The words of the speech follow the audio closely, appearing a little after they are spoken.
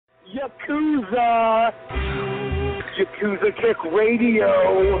Yakuza! Yakuza Kick Radio!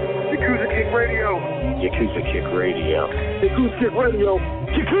 Yakuza Kick Radio! Yakuza Kick Radio! Yakuza Kick Radio!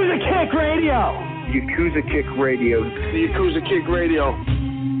 Yakuza Kick Radio! Yakuza Kick Radio! The Yakuza Kick Radio!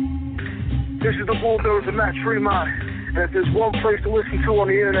 This is the Bulldozer Matt Fremont, and if there's one place to listen to on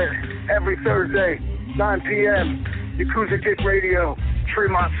the internet every Thursday, 9 p.m., Yakuza Kick Radio.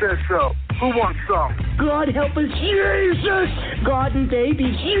 Fremont says so. Who wants some? God help us, Jesus! God and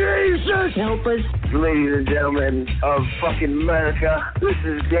baby, Jesus help us! Ladies and gentlemen of fucking America, this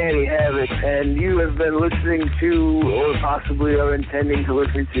is Danny Havoc, and you have been listening to, or possibly are intending to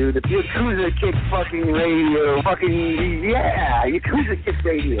listen to, the Yakuza Kick fucking radio. Fucking, yeah! Yakuza Kick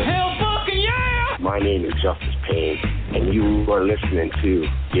Radio. Hell fucking yeah! My name is Justice Payne, and you are listening to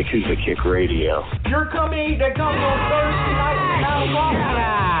Yakuza Kick Radio. Your company that comes on Thursday night in California.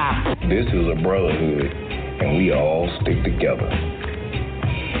 This is a brotherhood, and we all stick together.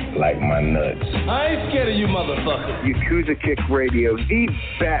 Like my nuts. I ain't scared of you, motherfucker. Yakuza Kick Radio, the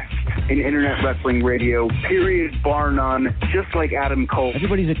best in internet wrestling radio, period, bar none, just like Adam Cole.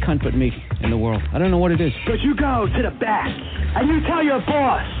 Everybody's a cunt but me in the world. I don't know what it is. But you go to the back, and you tell your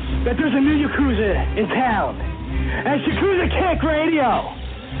boss that there's a new Yakuza in town. And it's Yakuza Kick Radio.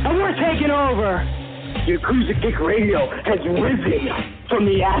 And we're taking over. Yakuza Kick Radio has risen from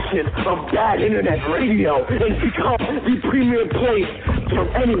the ashes of bad internet radio and become the premier place for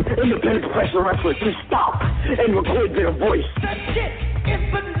any independent professional wrestler to stop and record their voice. That shit is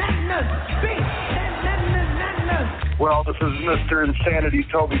bananas, big bananas. Well, this is Mr. Insanity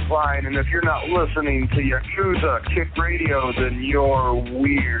Toby Klein, and if you're not listening to Yakuza Kick Radio, then you're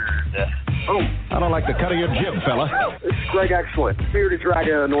weird. Oh, I don't like the cut of your jib, fella. this is Greg Excellent, Bearded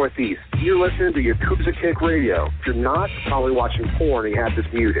Dragon of the Northeast. You're listening to Yakuza Kick Radio. If you're not, probably watching porn and you have this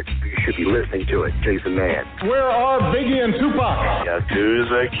muted. You should be listening to it. Jason Mann. Where are Biggie and Tupac?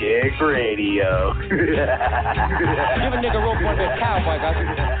 Yakuza Kick Radio. Give a nigga rope on that cowboy, guys.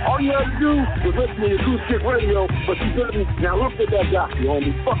 All you have to do is listen to Yakuza Kick Radio, but you didn't. Now look at that guy, you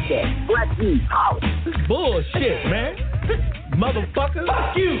homie. Fuck that. Black D, holla. Bullshit, man. Motherfucker.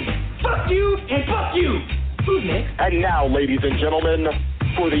 Fuck you. Fuck you and fuck you. Who's next? And now, ladies and gentlemen,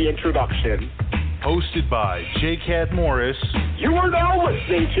 for the introduction. Hosted by J. Cat Morris. You are now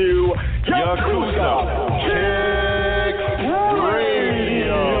listening to Yakuza Kick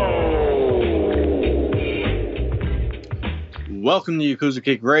Radio. Welcome to Yakuza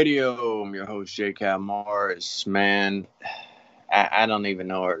Kick Radio. I'm your host, J. Cat Morris. Man, I don't even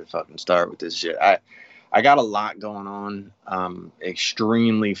know where to fucking start with this shit. I got a lot going on. I'm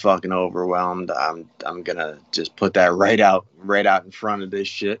extremely fucking overwhelmed. I'm gonna just put that right out in front of this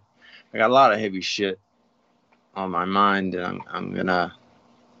shit. I got a lot of heavy shit on my mind, and I'm gonna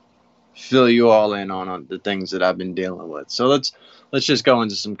fill you all in on the things that I've been dealing with. So let's just go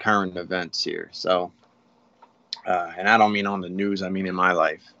into some current events here. So, and I don't mean on the news, I mean in my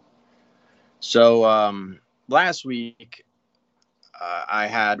life. So last week, I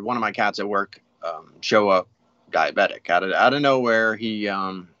had one of my cats at work show up diabetic out of nowhere. He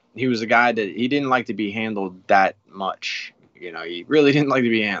was a guy that he didn't like to be handled that much. You know, he really didn't like to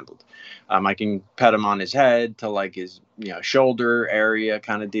be handled. I can pet him on his head to like his, shoulder area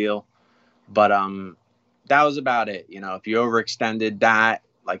kind of deal. But that was about it. You know, if you overextended that,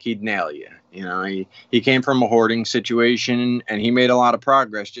 like he'd nail you. You know, he came from a hoarding situation and he made a lot of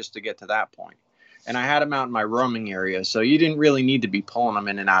progress just to get to that point. And I had him out in my roaming area, so you didn't really need to be pulling him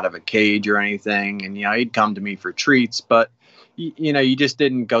in and out of a cage or anything. And, he'd come to me for treats, but, you just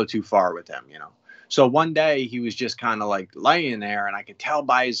didn't go too far with him, So one day he was just kind of like laying there, and I could tell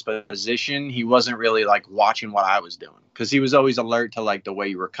by his position he wasn't really like watching what I was doing, because he was always alert to like the way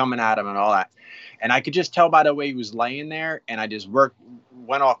you were coming at him and all that. And I could just tell by the way he was laying there, and I just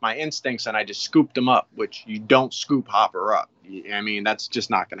went off my instincts and I just scooped him up, which you don't scoop Hopper up. I mean, that's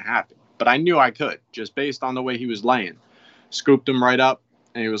just not going to happen. But I knew I could, just based on the way he was laying. Scooped him right up,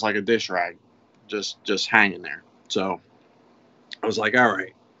 and he was like a dish rag, just hanging there. So I was like, all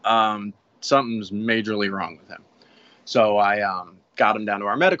right, something's majorly wrong with him. So I got him down to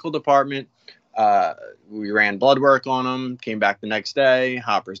our medical department. We ran blood work on him, came back the next day.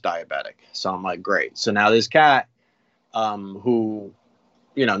 Hopper's diabetic. So I'm like, great. So now this cat, who,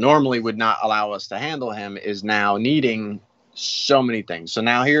 normally would not allow us to handle him, is now needing so many things. So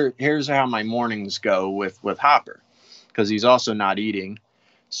now here's how my mornings go with Hopper, because he's also not eating.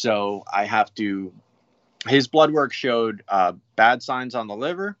 So I have to, his blood work showed bad signs on the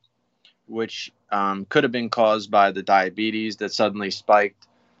liver, which could have been caused by the diabetes that suddenly spiked.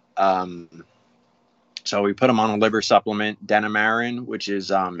 So we put him on a liver supplement, Denamarin, which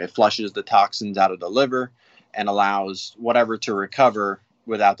is it flushes the toxins out of the liver and allows whatever to recover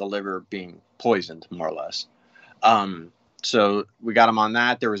without the liver being poisoned, more or less. So we got him on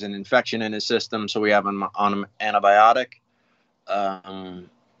that. There was an infection in his system, so we have him on an antibiotic. And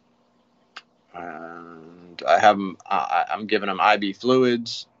I have him. I'm giving him IV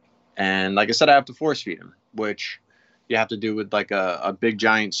fluids, and like I said, I have to force feed him, which you have to do with like a big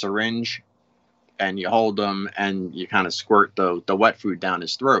giant syringe, and you hold him and you kind of squirt the wet food down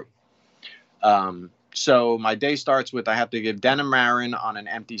his throat. So my day starts with I have to give Denamarin on an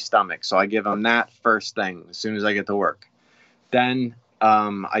empty stomach. So I give him that first thing as soon as I get to work. Then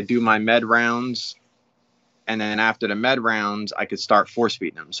I do my med rounds. And then after the med rounds, I could start force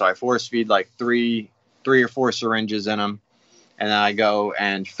feeding him. So I force feed like three or four syringes in him. And then I go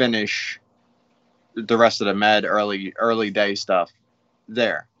and finish the rest of the med early day stuff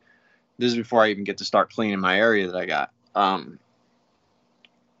there. This is before I even get to start cleaning my area that I got.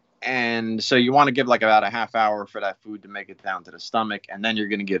 And so you want to give like about a half hour for that food to make it down to the stomach. And then you're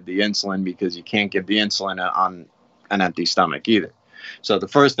going to give the insulin, because you can't give the insulin on an empty stomach either. So the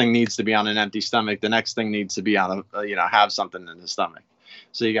first thing needs to be on an empty stomach. The next thing needs to be on have something in the stomach.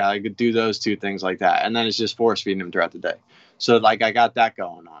 So you got to do those two things like that. And then it's just force feeding them throughout the day. So like I got that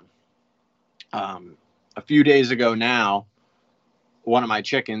going on. A few days ago now, one of my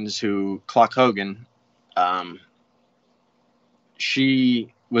chickens who Cluck Hogan,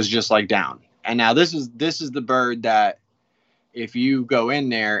 she was just like down. And now this is the bird that if you go in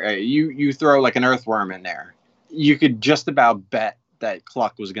there, you throw like an earthworm in there, you could just about bet that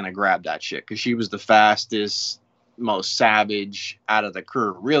Cluck was going to grab that shit, because she was the fastest, most savage out of the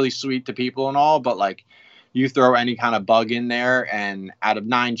crew. Really sweet to people and all, but like you throw any kind of bug in there, and out of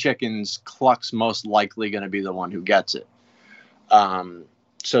 9 chickens, Cluck's most likely going to be the one who gets it.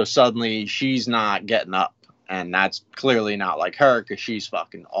 So suddenly she's not getting up, and that's clearly not like her, because she's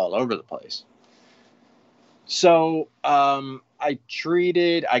fucking all over the place. So I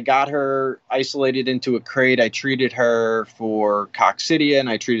got her isolated into a crate. I treated her for coccidia, and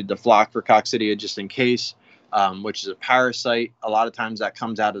I treated the flock for coccidia just in case, which is a parasite. A lot of times that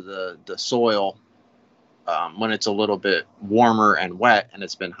comes out of the soil when it's a little bit warmer and wet, and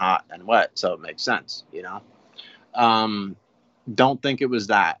it's been hot and wet, so it makes sense, Don't think it was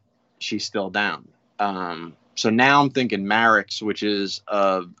that. She's still down. So now I'm thinking Marek's, which is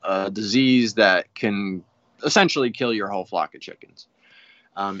a disease that can essentially kill your whole flock of chickens.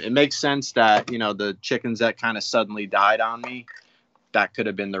 It makes sense that, the chickens that kind of suddenly died on me, that could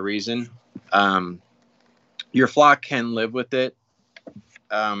have been the reason. Your flock can live with it.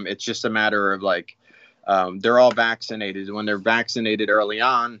 It's just a matter of like, they're all vaccinated. When they're vaccinated early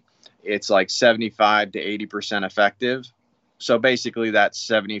on, it's like 75 to 80% effective. So basically that's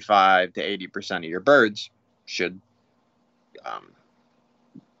 75 to 80% of your birds should,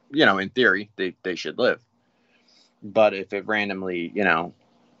 in theory, they should live. But if it randomly,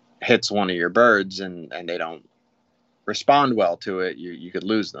 hits one of your birds and they don't respond well to it, you could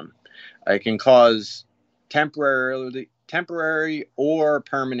lose them. It can cause temporary or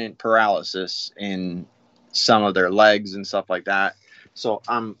permanent paralysis in some of their legs and stuff like that. So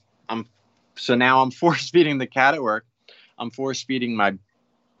now I'm force feeding the cat at work. I'm force feeding my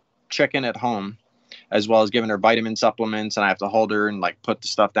chicken at home, as well as giving her vitamin supplements, and I have to hold her and like put the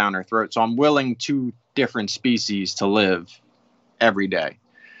stuff down her throat. So I'm willing 2 different species to live every day.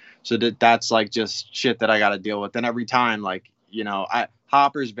 So that's like just shit that I got to deal with. And every time, like,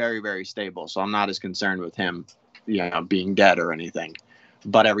 Hopper's very, very stable, so I'm not as concerned with him, being dead or anything.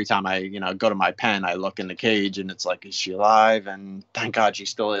 But every time I, go to my pen, I look in the cage and it's like, is she alive? And thank God she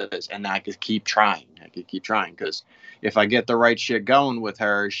still is. And I could keep trying. Because if I get the right shit going with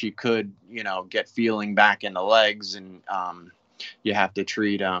her, she could, get feeling back in the legs. And you have to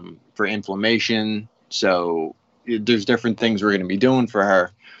treat for inflammation. So there's different things we're going to be doing for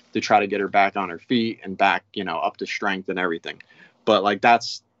her to try to get her back on her feet and back, up to strength and everything. But like,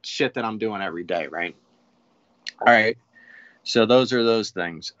 that's shit that I'm doing every day, right? All right. So those are those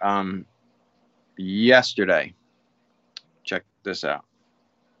things. Yesterday, check this out.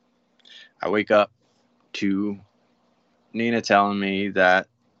 I wake up to Nina telling me that,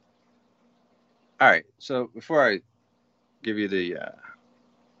 all right, so before I give you the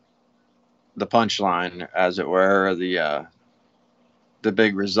punchline, as it were, the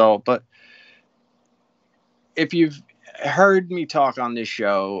big result, but if you've heard me talk on this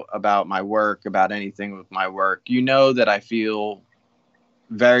show about my work, about anything with my work, you know that I feel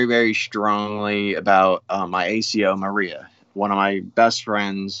very, very strongly about my ACO, Maria, one of my best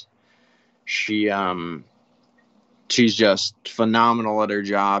friends. She's just phenomenal at her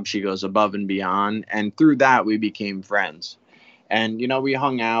job. She goes above and beyond. And through that, we became friends. And, we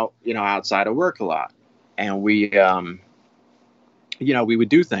hung out, outside of work a lot. And we, we would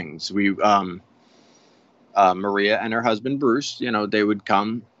do things. Maria and her husband, Bruce, they would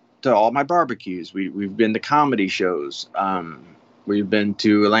come to all my barbecues. We've been to comedy shows. We've been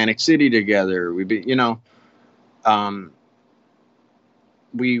to Atlantic City together. We've been,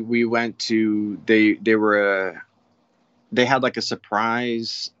 we went to, they had like a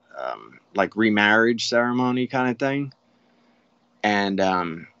surprise, like remarriage ceremony kind of thing.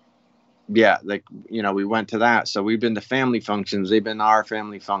 And, we went to that. So we've been to family functions. They've been to our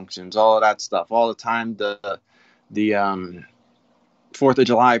family functions, all of that stuff, all the time. The 4th of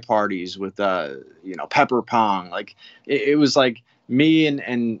July parties with, pepper pong. Like it was like me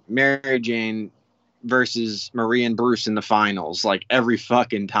and Mary Jane versus Marie and Bruce in the finals, like every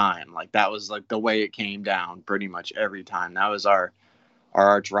fucking time. Like that was like the way it came down pretty much every time. That was our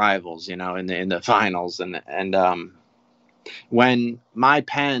arch rivals, in the finals. And when my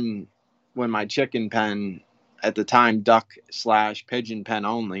chicken pen at the time, duck/pigeon pen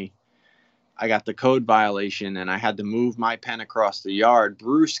only, I got the code violation and I had to move my pen across the yard.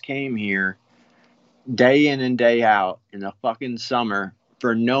 Bruce came here day in and day out in the fucking summer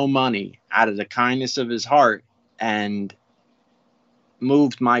for no money out of the kindness of his heart and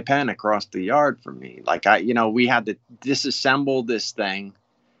moved my pen across the yard for me. Like we had to disassemble this thing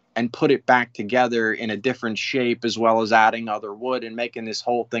and put it back together in a different shape, as well as adding other wood and making this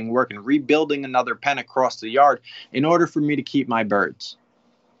whole thing work and rebuilding another pen across the yard in order for me to keep my birds.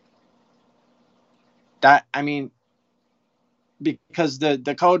 Because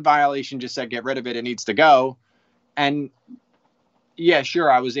the code violation just said, get rid of it. It needs to go. And yeah,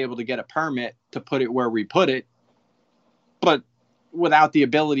 sure, I was able to get a permit to put it where we put it, but without the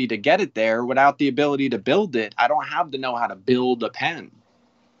ability to get it there, without the ability to build it, I don't have to know how to build a pen.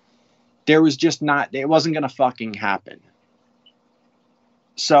 It wasn't going to fucking happen.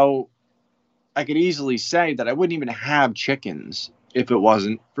 So I could easily say that I wouldn't even have chickens if it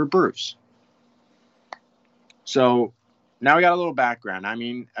wasn't for Bruce. So now we got a little background. I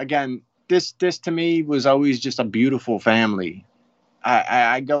mean, again, this to me was always just a beautiful family.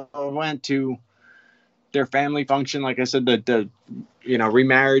 I went to their family function, like I said, the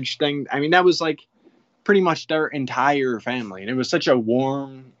remarriage thing. I mean, that was like pretty much their entire family, and it was such a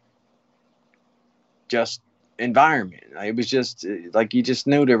warm, just environment. It was just like you just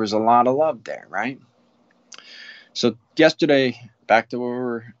knew there was a lot of love there, right? So yesterday, back to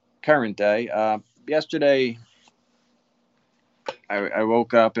our current day. Yesterday, I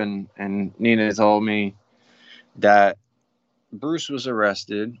woke up and Nina told me that Bruce was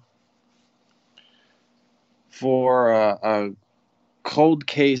arrested for a cold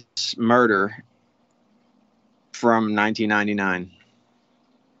case murder from 1999.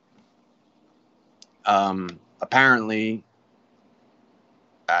 Apparently,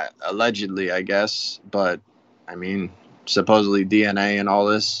 allegedly, I guess, but I mean, supposedly DNA and all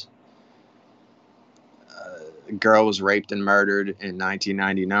this. A girl was raped and murdered in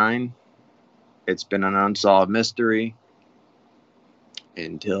 1999. It's been an unsolved mystery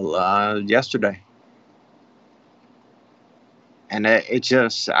until yesterday. And it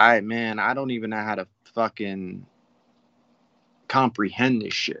just, I don't even know how to fucking comprehend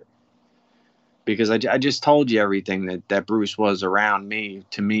this shit. Because I just told you everything that Bruce was around me,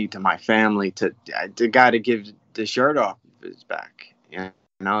 to my family, to the guy to give the shirt off of his back.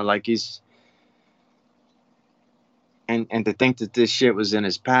 Like he's... And to think that this shit was in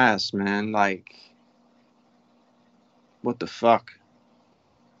his past, man, like, what the fuck?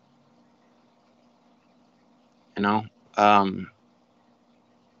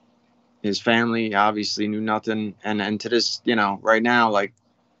 His family obviously knew nothing. And to this, right now, like,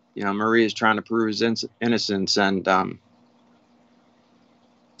 Maria's trying to prove his innocence. And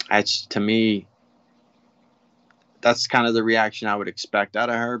that's, to me, that's kind of the reaction I would expect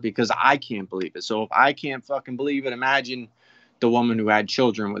out of her, because I can't believe it. So if I can't fucking believe it, imagine the woman who had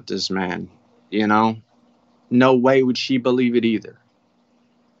children with this man, No way would she believe it either.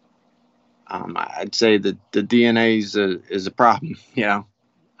 I'd say that the DNA is a problem,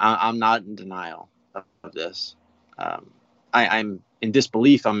 I'm not in denial of this. I'm in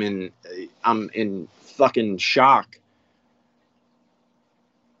disbelief. I'm in fucking shock.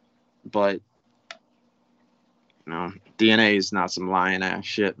 But DNA is not some lying ass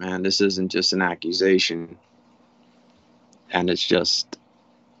shit, man. This isn't just an accusation, and it's just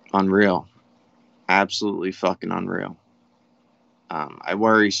unreal, absolutely fucking unreal. I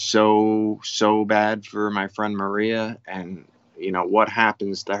worry so bad for my friend Maria, and what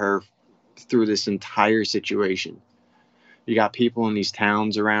happens to her through this entire situation. You got people in these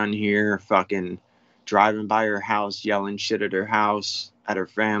towns around here fucking driving by her house, yelling shit at her house, at her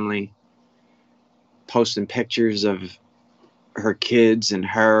family, posting pictures of her kids and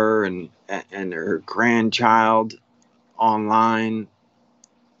her and her grandchild online,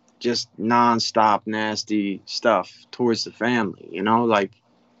 just nonstop nasty stuff towards the family, you know, like,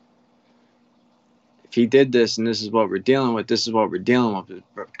 if he did this and this is what we're dealing with, this is what we're dealing with,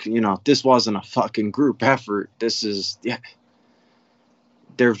 you know, this wasn't a fucking group effort. This is, yeah,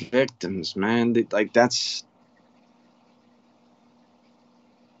 they're victims, man. Like, that's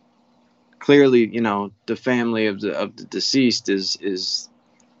clearly, you know, the family of the deceased is,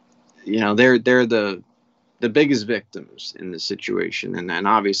 you know, they're the biggest victims in the situation, and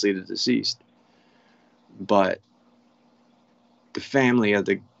obviously the deceased, but the family of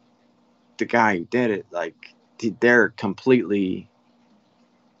the guy who did it, like, they're completely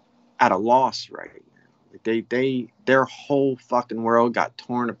at a loss right now. Their whole fucking world got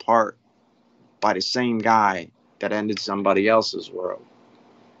torn apart by the same guy that ended somebody else's world.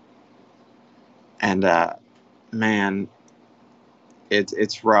 And man,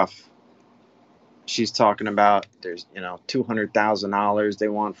 it's rough. She's talking about there's, you know, $200,000 they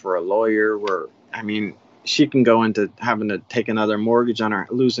want for a lawyer, where, I mean, she can go into having to take another mortgage on her,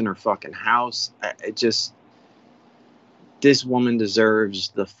 losing her fucking house. It just, this woman deserves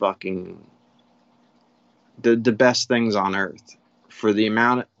the fucking, the best things on earth for the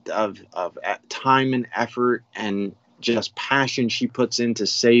amount of time and effort and just passion she puts into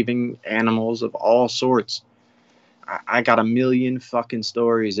saving animals of all sorts. I got a million fucking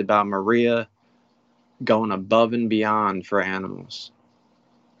stories about Maria going above and beyond for animals.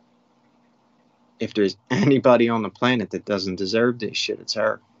 If there's anybody on the planet that doesn't deserve this shit, it's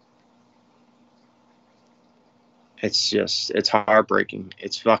her. It's just, it's heartbreaking.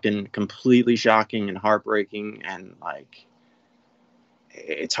 It's fucking completely shocking and heartbreaking, and like,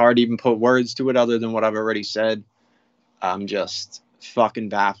 it's hard to even put words to it other than what I've already said. I'm just fucking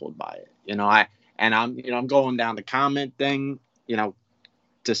baffled by it. You know, I'm going down the comment thing, you know,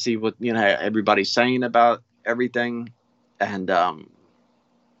 to see what, you know, everybody's saying about everything. And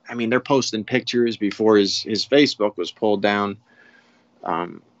I mean, they're posting pictures before his Facebook was pulled down.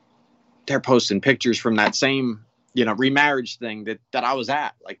 They're posting pictures from that same, you know, remarriage thing that I was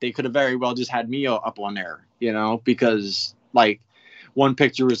at. Like, they could have very well just had me up on there, you know, because, like, one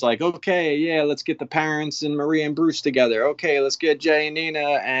picture was like, okay, yeah, let's get the parents and Maria and Bruce together. Okay, let's get Jay and Nina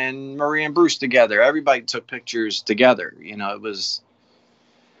and Maria and Bruce together. Everybody took pictures together, you know. It was,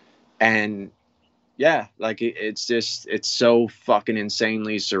 and yeah, like, it's just, it's so fucking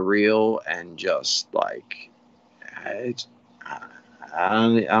insanely surreal, and just like, I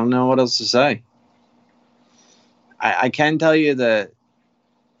don't know what else to say. I can tell you that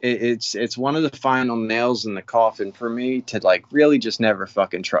it's one of the final nails in the coffin for me to, like, really just never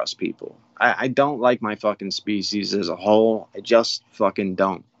fucking trust people. I don't like my fucking species as a whole. I just fucking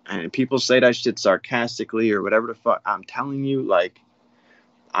don't. And people say that shit sarcastically or whatever the fuck. I'm telling you, like,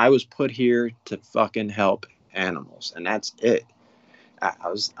 I was put here to fucking help animals, and that's it. I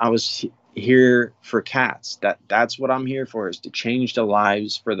was here for cats. That's what I'm here for, is to change the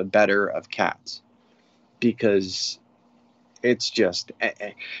lives for the better of cats. Because it's just,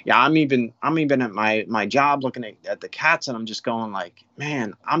 yeah, I'm even at my job looking at the cats, and I'm just going like,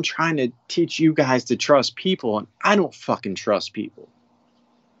 man, I'm trying to teach you guys to trust people, and I don't fucking trust people.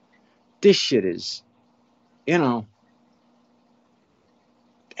 This shit is, you know,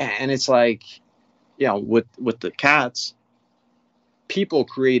 and it's like, you know, with the cats, people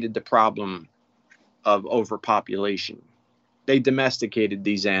created the problem of overpopulation. They domesticated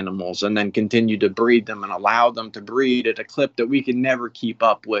these animals and then continued to breed them and allowed them to breed at a clip that we can never keep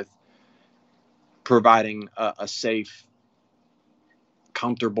up with, providing a safe,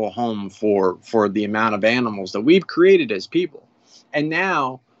 comfortable home for the amount of animals that we've created as people. And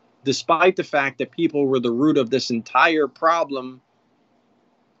now, despite the fact that people were the root of this entire problem,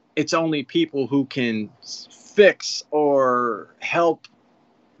 it's only people who can fix or help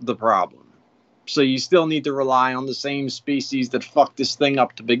the problem. So you still need to rely on the same species that fucked this thing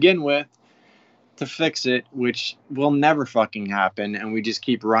up to begin with to fix it, which will never fucking happen. And we just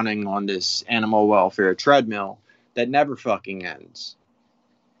keep running on this animal welfare treadmill that never fucking ends.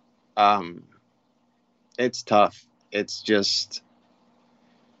 It's tough. It's just,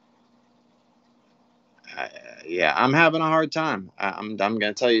 yeah, I'm having a hard time. I'm going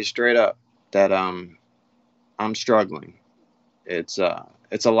to tell you straight up that I'm struggling. It's a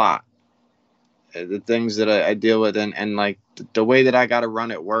lot. The things that I deal with, and like the way that I got to run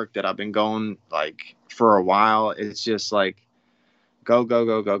at work, that I've been going like for a while, it's just like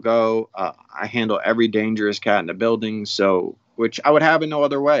go. I handle every dangerous cat in the building, so, which I would have in no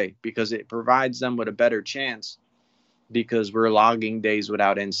other way, because it provides them with a better chance, because we're logging days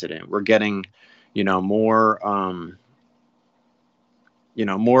without incident. We're getting, you know, more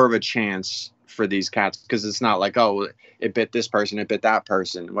more of a chance for these cats, because it's not like, oh, it bit this person, it bit that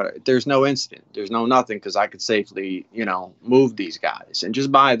person. There's no incident, there's no nothing, because I could safely, move these guys and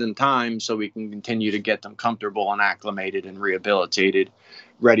just buy them time so we can continue to get them comfortable and acclimated and rehabilitated,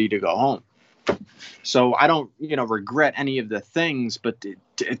 ready to go home. So I don't, regret any of the things, but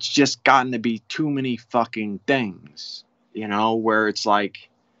it's just gotten to be too many fucking things, where it's like,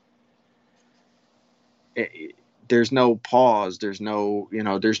 there's no pause. There's no,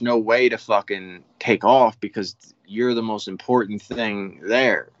 there's no way to fucking take off, because you're the most important thing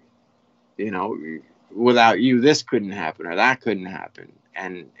there. Without you, this couldn't happen or that couldn't happen.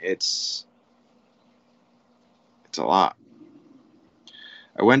 And it's a lot.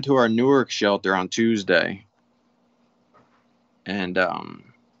 I went to our Newark shelter on Tuesday, and that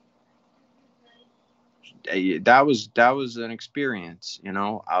was an experience.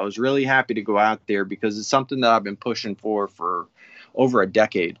 I was really happy to go out there, because it's something that I've been pushing for over a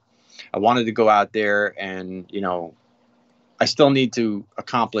decade. I wanted to go out there, and I still need to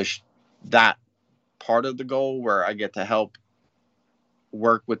accomplish that part of the goal, where I get to help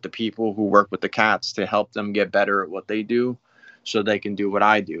work with the people who work with the cats to help them get better at what they do, so they can do what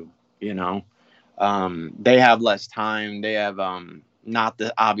I do. They have less time. They have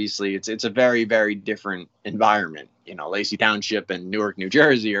obviously it's a very, very different environment. Lacey Township and Newark, New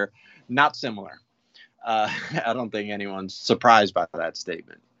Jersey are not similar. I don't think anyone's surprised by that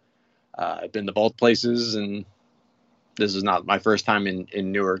statement. I've been to both places, and this is not my first time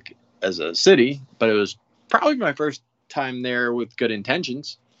in Newark as a city, but it was probably my first time there with good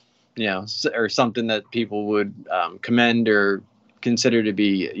intentions, or something that people would commend or consider to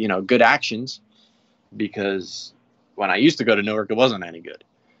be, good actions, because when I used to go to Newark, it wasn't any good.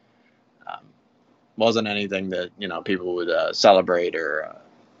 Wasn't anything that, people would celebrate or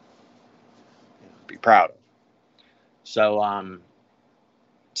be proud of. So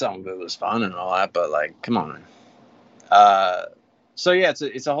some of it was fun and all that, but like, come on. So yeah,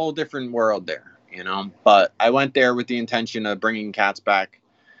 it's a whole different world there, But I went there with the intention of bringing cats back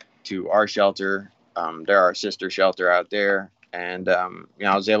to our shelter. They're our sister shelter out there. And,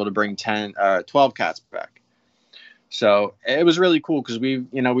 I was able to bring 12 cats back. So it was really cool, because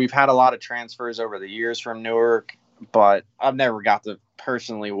we've had a lot of transfers over the years from Newark, but I've never got to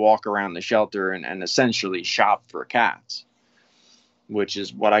personally walk around the shelter and essentially shop for cats, which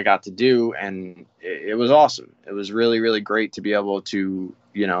is what I got to do. And it was awesome. It was really, really great to be able to,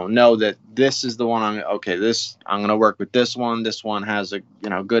 know that this is the one I'm going to work with this one. This one has a,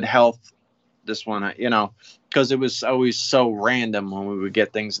 good health. This one, because it was always so random when we would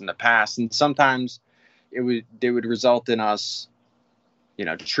get things in the past. And sometimes they would result in us,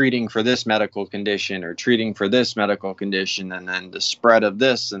 treating for this medical condition or treating for this medical condition, and then the spread of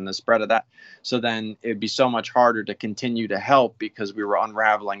this and the spread of that. So then it'd be so much harder to continue to help, because we were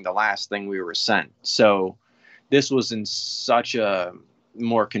unraveling the last thing we were sent. So this was in such a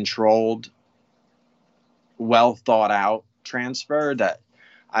more controlled, well thought out transfer that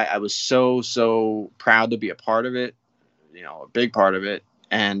I was so proud to be a part of it, a big part of it.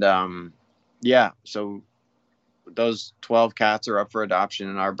 And, so those 12 cats are up for adoption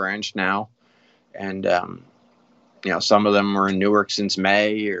in our branch now. And, some of them were in Newark since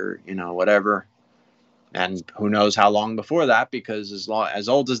May or, whatever. And who knows how long before that, because as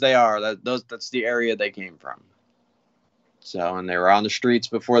old as they are, that's the area they came from. So, and they were on the streets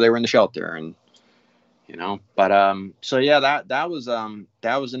before they were in the shelter, and, so yeah, that was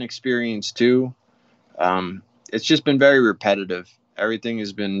an experience too. It's just been very repetitive. Everything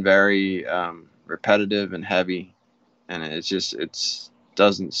has been very, repetitive and heavy, and it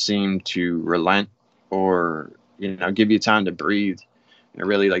doesn't seem to relent or, give you time to breathe and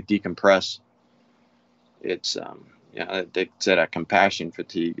really like decompress. It's, they said that compassion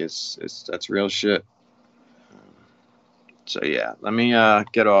fatigue that's real shit. So yeah, let me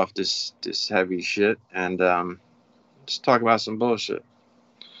get off this heavy shit and just talk about some bullshit.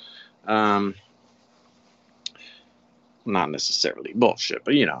 Not necessarily bullshit,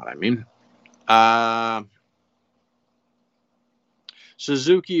 but you know what I mean.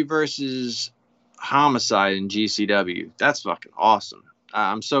 Suzuki versus Homicide in GCW. That's fucking awesome.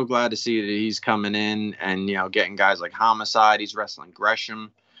 I'm so glad to see that he's coming in and, getting guys like Homicide. He's wrestling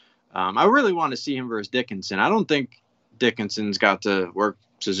Gresham. I really want to see him versus Dickinson. I don't think Dickinson's got to work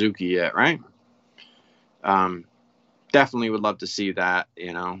Suzuki yet, right? Definitely would love to see that,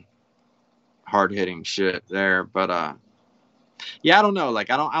 hard-hitting shit there. But, yeah, I don't know.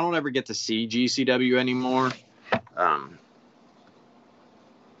 Like, I don't ever get to see GCW anymore.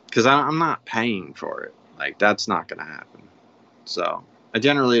 Because I'm not paying for it. Like, that's not going to happen. So I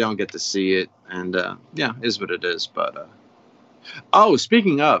generally don't get to see it. And, yeah, is what it is. But, Oh,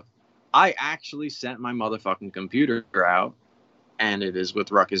 speaking of, I actually sent my motherfucking computer out, and it is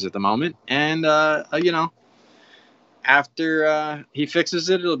with Ruckus at the moment. And, after he fixes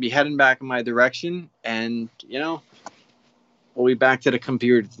it, it'll be heading back in my direction. And, we'll be back to the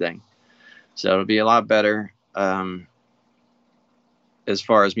computer thing. So it'll be a lot better as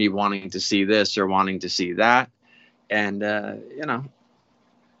far as me wanting to see this or wanting to see that. And,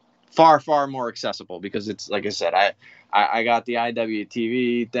 far, far more accessible because it's, like I said, I got the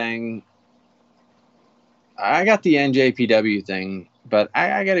IWTV thing. I got the NJPW thing, but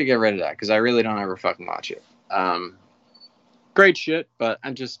I got to get rid of that because I really don't ever fucking watch it. Great shit, but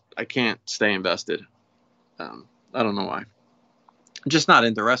I can't stay invested. I don't know why. I'm just not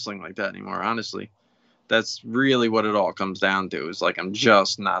into wrestling like that anymore, honestly. That's really what it all comes down to is like I'm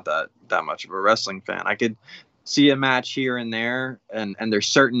just not that much of a wrestling fan. I could see a match here and there, and there's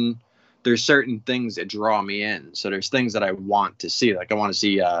certain things that draw me in. So there's things that I want to see. Like I want to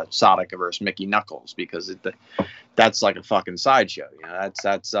see Sadika versus Mickey Knuckles because that's like a fucking sideshow.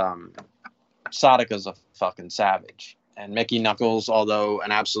 That's Sadika's a fucking savage. And Mickey Knuckles, although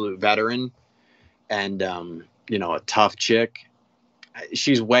an absolute veteran and, a tough chick,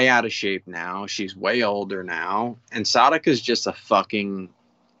 she's way out of shape now. She's way older now. And Sadika's just a fucking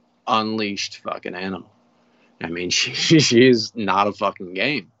unleashed fucking animal. I mean, she's not a fucking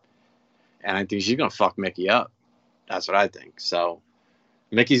game. And I think she's going to fuck Mickey up. That's what I think. So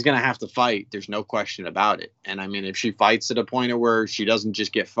Mickey's going to have to fight. There's no question about it. And I mean, if she fights to the point of where she doesn't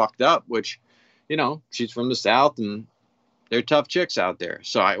just get fucked up, which, she's from the South and they're tough chicks out there.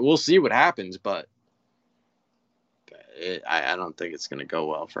 So we'll see what happens, but I don't think it's going to go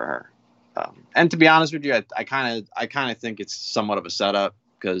well for her. And to be honest with you, I kind of think it's somewhat of a setup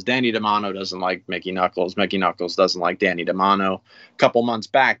because Danny DeMano doesn't like Mickey Knuckles. Mickey Knuckles doesn't like Danny DeMano. A couple months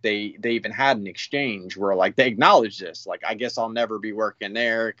back, they even had an exchange where like they acknowledged this. Like, I guess I'll never be working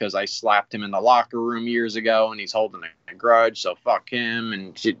there because I slapped him in the locker room years ago and he's holding a grudge. So fuck him.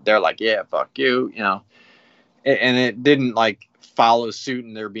 And they're like, yeah, fuck you, And it didn't like follow suit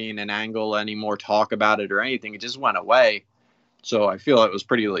and there being an angle, any more talk about it or anything. It just went away. So I feel it was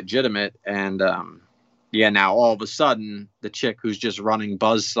pretty legitimate. And, now all of a sudden, the chick who's just running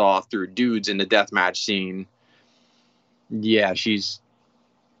buzzsaw through dudes in the deathmatch scene,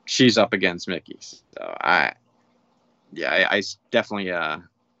 she's up against Mickey. So I definitely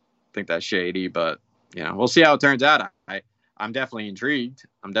think that's shady, but we'll see how it turns out. I'm definitely intrigued.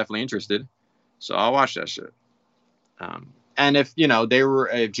 I'm definitely interested. So I'll watch that shit. And if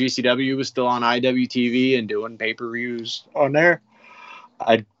if GCW was still on IWTV and doing pay-per-views on there,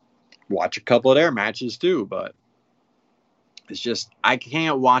 I'd watch a couple of their matches too, but it's just I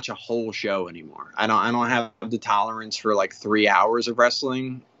can't watch a whole show anymore. I don't have the tolerance for like 3 hours of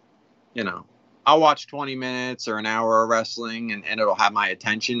wrestling. I'll watch 20 minutes or an hour of wrestling and it'll have my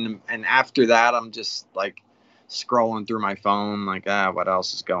attention. And after that, I'm just like scrolling through my phone like, what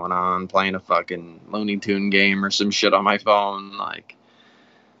else is going on? Playing a fucking Looney Tune game or some shit on my phone. Like,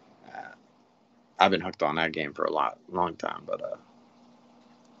 I've been hooked on that game for a long time, but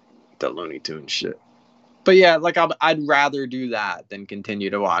the Looney Tune shit. But yeah, like I'd rather do that than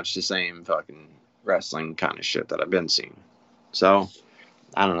continue to watch the same fucking wrestling kind of shit that I've been seeing. So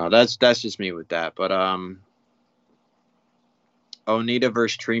I don't know. That's just me with that. But Onita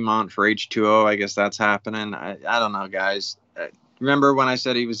versus Tremont for H2O. I guess that's happening. I don't know, guys. Remember when I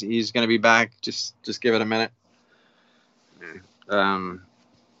said he's going to be back? Just give it a minute. Let's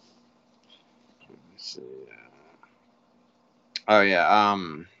see. Oh yeah.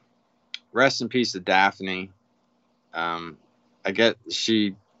 Rest in peace to Daffney. I get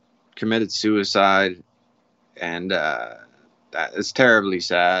she committed suicide, and that is terribly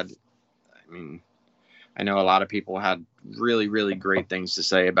sad. I mean, I know a lot of people had really, really great things to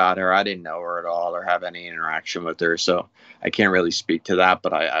say about her. I didn't know her at all or have any interaction with her, so I can't really speak to that,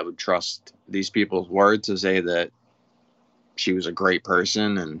 but I would trust these people's word to say that she was a great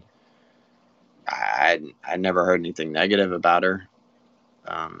person, and I never heard anything negative about her.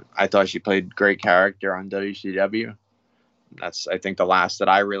 I thought she played great character on WCW. That's, I think, the last that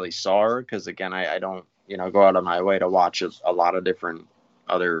I really saw her, because, again, I don't, go out of my way to watch a lot of different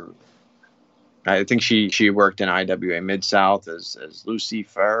other... I think she worked in IWA Mid-South as Lucy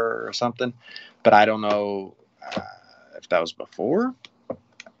Ferrer or something, but I don't know if that was before.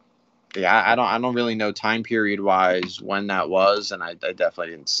 Yeah, I don't really know time period wise when that was, and I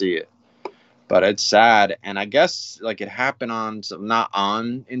definitely didn't see it. But it's sad, and I guess like it happened on not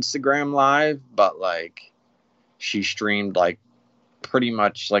on Instagram Live, but like she streamed like pretty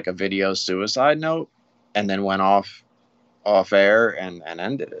much like a video suicide note, and then went off air and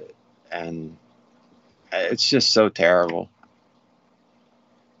ended it, and it's just so terrible.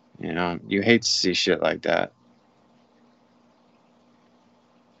 You know, you hate to see shit like that.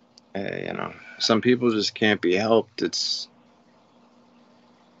 You know, some people just can't be helped. It's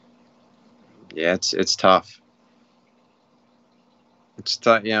tough. It's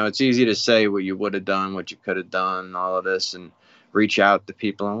tough. You know, it's easy to say what you would have done, what you could have done, all of this, and reach out to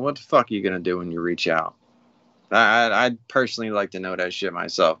people. And what the fuck are you gonna do when you reach out? I'd personally like to know that shit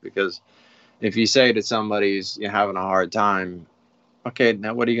myself, because if you say that somebody's having a hard time, okay,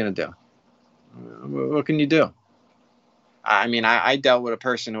 now what are you gonna do? What can you do? I mean, I dealt with a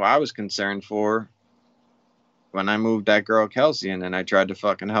person who I was concerned for when I moved that girl Kelsey, and then I tried to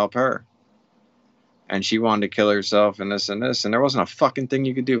fucking help her. And she wanted to kill herself and this and this, and there wasn't a fucking thing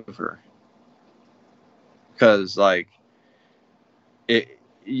you could do for her. Because, like,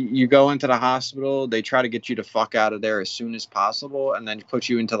 you go into the hospital, they try to get you to fuck out of there as soon as possible, and then put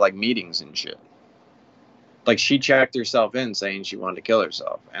you into, like, meetings and shit. Like, she checked herself in saying she wanted to kill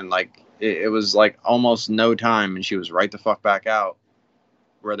herself. And, like, it was, like, almost no time, and she was right the fuck back out.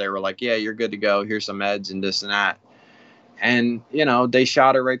 Where they were like, yeah, you're good to go. Here's some meds and this and that. And, you know, they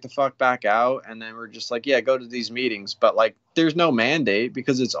shot her right the fuck back out. And then we're just like, yeah, go to these meetings. But, like, there's no mandate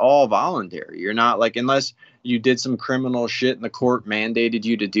because it's all voluntary. You're not, like, unless you did some criminal shit and the court mandated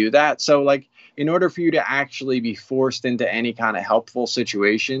you to do that. So, like, in order for you to actually be forced into any kind of helpful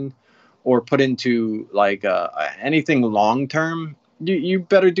situation or put into, like, anything long term, you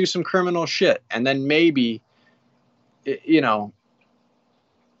better do some criminal shit. And then maybe, you know,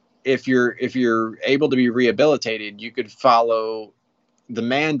 if you're able to be rehabilitated, you could follow the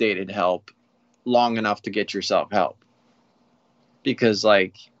mandated help long enough to get yourself help. Because,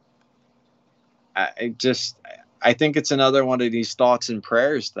 like, I think it's another one of these thoughts and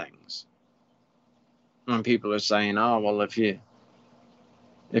prayers things. When people are saying, oh, well, if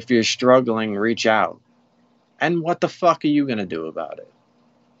you're struggling, reach out. And what the fuck are you going to do about it?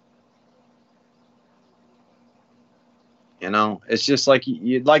 You know, it's just like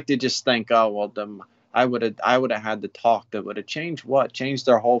you'd like to just think, oh, well, I would have had the talk that would have changed what? Changed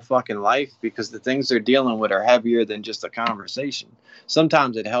their whole fucking life, because the things they're dealing with are heavier than just a conversation.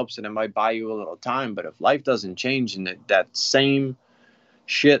 Sometimes it helps and it might buy you a little time, but if life doesn't change and that same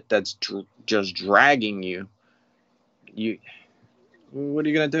shit that's just dragging you, what are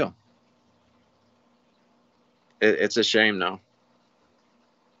you going to do? It's a shame, though.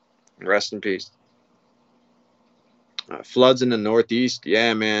 Rest in peace. Floods in the Northeast.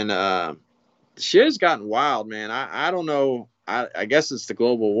 Yeah, man. Shit has gotten wild, man. I don't know. I guess it's the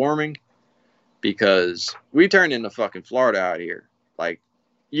global warming, because we turned into fucking Florida out here. Like,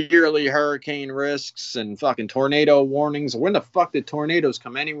 yearly hurricane risks and fucking tornado warnings. When the fuck did tornadoes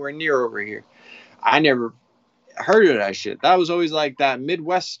come anywhere near over here? I never heard of that shit. That was always like that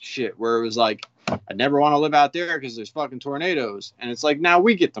Midwest shit where it was like, I never want to live out there because there's fucking tornadoes. And it's like, now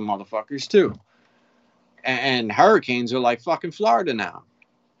we get the motherfuckers too. And hurricanes are like fucking Florida now.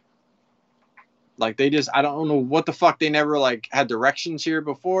 Like, they just, I don't know what the fuck, they never, like, had directions here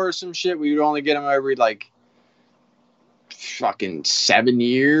before or some shit. We would only get them every, like, fucking 7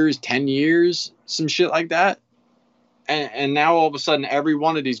 years, 10 years, some shit like that. And now all of a sudden, every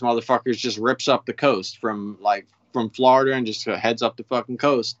one of these motherfuckers just rips up the coast from Florida and just heads up the fucking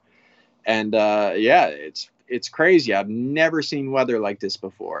coast. And, yeah, it's crazy. I've never seen weather like this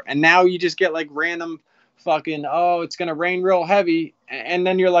before. And now you just get, like, random fucking, oh, it's gonna rain real heavy, and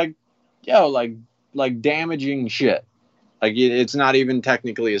then you're like, yo, like damaging shit. Like, it's not even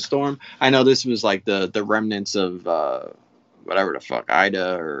technically a storm. I know this was like the remnants of whatever the fuck,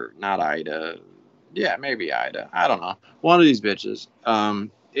 Ida, or not Ida. Yeah, maybe Ida. I don't know. One of these bitches.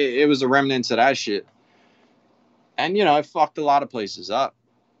 It was the remnants of that shit. And, you know, it fucked a lot of places up.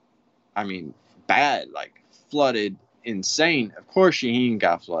 I mean, bad, like flooded, insane. Of course Shaheen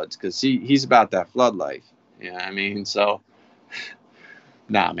got floods, because he's about that flood life. You know what I mean? So,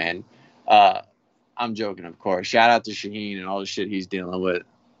 nah, man. I'm joking, of course. Shout out to Shaheen and all the shit he's dealing with.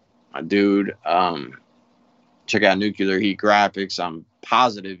 My dude. Check out Nuclear Heat Graphics. I'm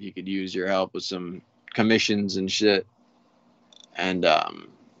positive he could use your help with some commissions and shit. And,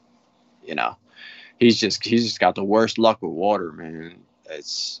 you know, he's just got the worst luck with water, man.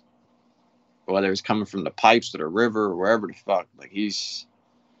 It's, whether it's coming from the pipes to the river or wherever the fuck, like, he's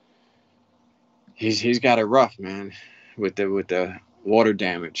got it rough, man, with the water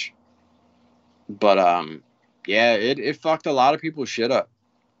damage. But yeah, it fucked a lot of people's shit up,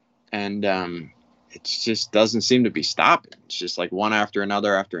 and it just doesn't seem to be stopping. It's just like one after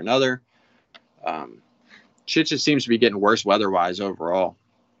another after another. Shit just seems to be getting worse weather-wise overall.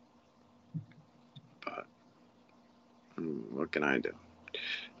 But what can I do?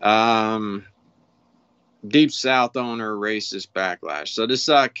 Deep South owner racist backlash. So this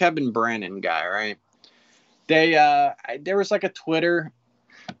Kevin Brannon guy, right? There was like a Twitter,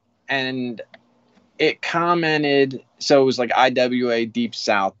 and it commented. So it was like IWA Deep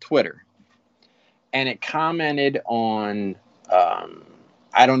South Twitter, and it commented on.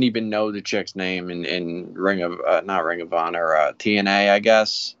 I don't even know the chick's name in not Ring of Honor, TNA, I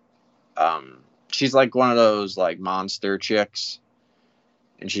guess. She's like one of those like monster chicks,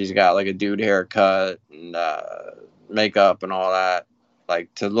 and she's got like a dude haircut and makeup and all that,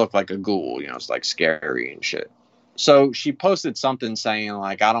 like to look like a ghoul, it's like scary and shit. So she posted something saying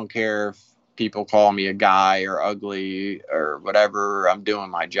like, I don't care if people call me a guy or ugly or whatever, I'm doing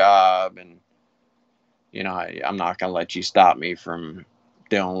my job, and I'm not gonna let you stop me from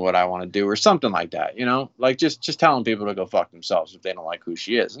doing what I want to do, or something like that, like just telling people to go fuck themselves if they don't like who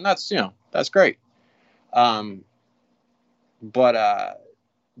she is. And that's, that's great. But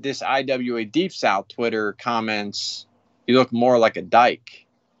this IWA Deep South Twitter comments, you look more like a dyke.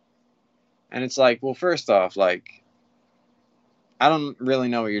 And it's like, well, first off, like, I don't really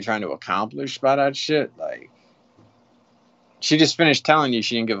know what you're trying to accomplish by that shit. Like, she just finished telling you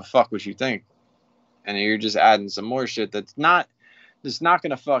she didn't give a fuck what you think. And you're just adding some more shit that's not going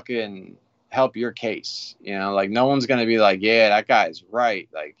to fucking help your case. Like, no one's going to be like, yeah, that guy's right.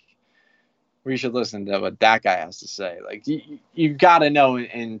 Like, we should listen to what that guy has to say. Like, you got to know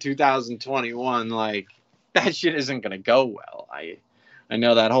in 2021, like, that shit isn't going to go well. I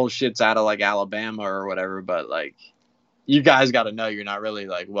know that whole shit's out of, like, Alabama or whatever, but, like, you guys got to know you're not really,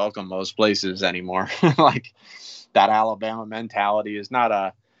 like, welcome most places anymore. Like, that Alabama mentality is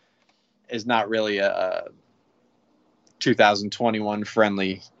not really a 2021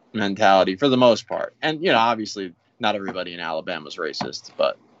 friendly mentality for the most part. And, obviously not everybody in Alabama is racist,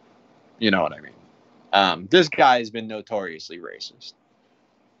 but you know what I mean. This guy has been notoriously racist.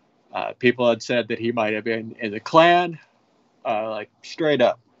 People had said that he might have been in the Klan, like straight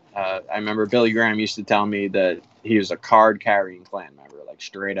up. I remember Billy Graham used to tell me that he was a card-carrying Klan member, like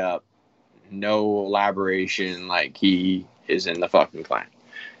straight up, no elaboration, like he is in the fucking Klan.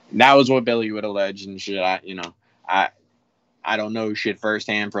 And that was what Billy would allege and shit. I don't know shit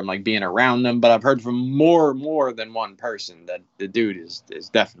firsthand from like being around them, but I've heard from more than one person that the dude is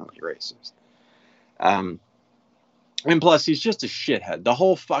definitely racist. And plus, he's just a shithead. The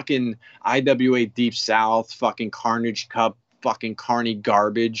whole fucking IWA Deep South, fucking Carnage Cup, fucking carny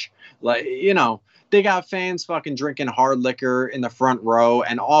garbage. Like, they got fans fucking drinking hard liquor in the front row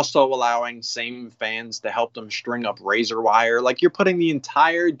and also allowing same fans to help them string up razor wire. Like, you're putting the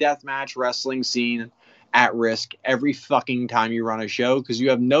entire deathmatch wrestling scene at risk every fucking time you run a show because you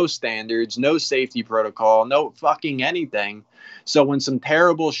have no standards, no safety protocol, no fucking anything. So when some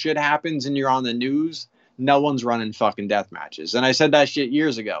terrible shit happens and you're on the news, no one's running fucking death matches. And I said that shit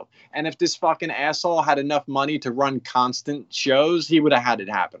years ago. And if this fucking asshole had enough money to run constant shows, he would have had it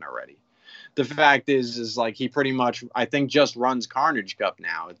happen already. The fact is like he pretty much, I think, just runs Carnage Cup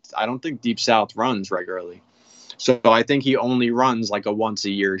now. I don't think Deep South runs regularly. So I think he only runs like a once a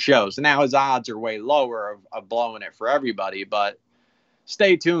year show. So now his odds are way lower of blowing it for everybody. But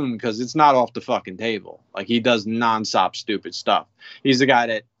stay tuned because it's not off the fucking table. Like, he does nonstop stupid stuff. He's the guy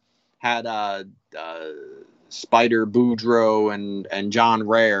that had Spider Boudreaux and John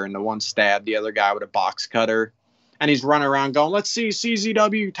Rare, and the one stabbed the other guy with a box cutter. And he's running around going, let's see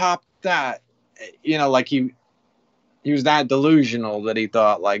CZW top that. Like he was that delusional that he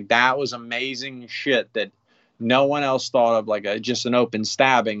thought like that was amazing shit that no one else thought of, like just an open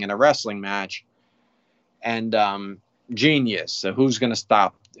stabbing in a wrestling match. And genius. So who's going to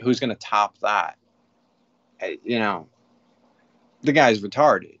top that? The guy's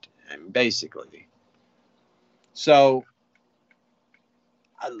retarded, basically. So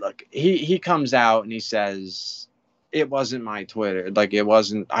look, he comes out and he says, it wasn't my Twitter. Like, it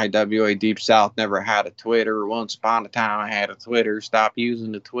wasn't IWA Deep South never had a Twitter. Once upon a time I had a Twitter. Stop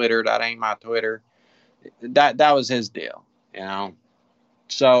using the Twitter. That ain't my Twitter. That was his deal,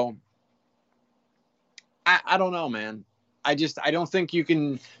 So I don't know, man. I don't think you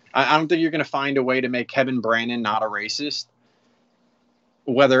can. I don't think you're going to find a way to make Kevin Brannon not a racist,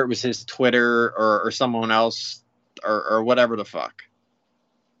 whether it was his Twitter or someone else or whatever the fuck.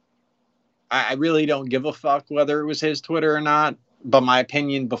 I really don't give a fuck whether it was his Twitter or not. But my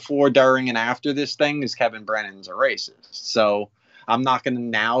opinion before, during, and after this thing is Kevin Brannon's a racist. So I'm not going to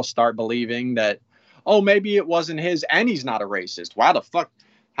now start believing that, oh, maybe it wasn't his and he's not a racist.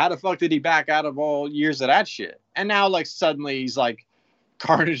 How the fuck did he back out of all years of that shit? And now, like, suddenly he's like,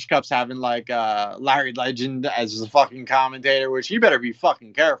 Carnage Cup's having like Larry Legend as a fucking commentator, which you better be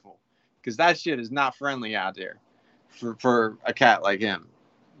fucking careful because that shit is not friendly out there for a cat like him,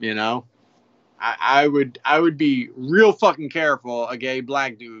 I would be real fucking careful, a gay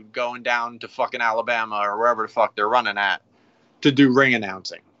black dude going down to fucking Alabama or wherever the fuck they're running at to do ring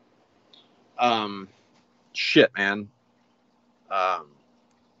announcing. Shit, man.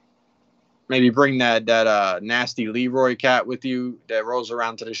 Maybe bring that nasty Leroy cat with you that rolls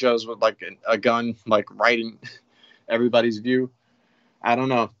around to the shows with like a gun, like right in everybody's view. I don't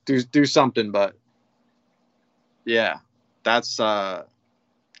know. Do something, but yeah, that's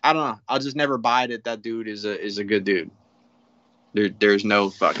I don't know. I'll just never buy it that dude is a good dude. There's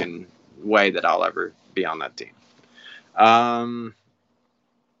no fucking way that I'll ever be on that team.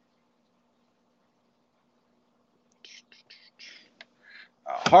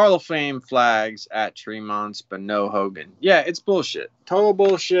 Hall of Fame flags at Tremont's, but no Hogan. Yeah, it's bullshit. Total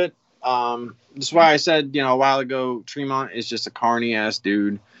bullshit. That's why I said, a while ago, Tremont is just a carny ass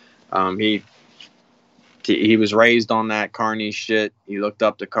dude. He was raised on that carny shit. He looked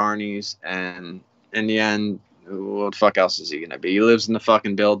up to carnies, and in the end, what the fuck else is he gonna be? He lives in the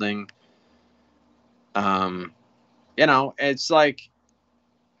fucking building. It's like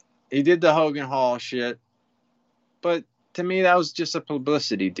he did the Hogan Hall shit, but to me, that was just a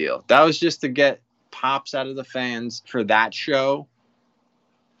publicity deal. That was just to get pops out of the fans for that show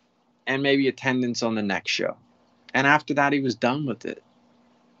and maybe attendance on the next show. And after that, he was done with it.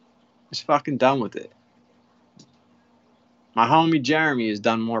 He's fucking done with it. My homie Jeremy has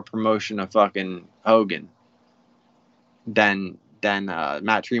done more promotion of fucking Hogan than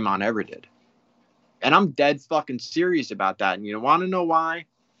Matt Tremont ever did. And I'm dead fucking serious about that. And you want to know why?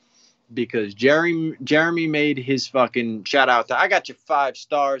 Because Jeremy made his fucking shout out to I got you 5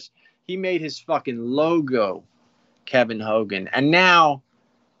 stars. He made his fucking logo Kevin Hogan, and now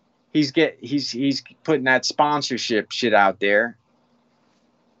he's putting that sponsorship shit out there.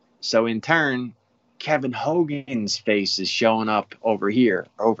 So in turn, Kevin Hogan's face is showing up over here,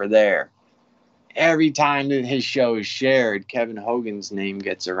 over there. Every time that his show is shared, Kevin Hogan's name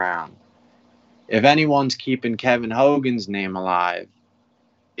gets around. If anyone's keeping Kevin Hogan's name alive,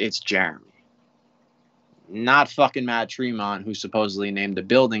 it's Jeremy. Not fucking Matt Tremont, who supposedly named the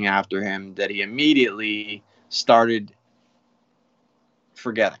building after him that he immediately started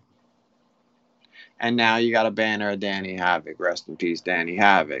forgetting. And now you got a banner of Danny Havoc. Rest in peace, Danny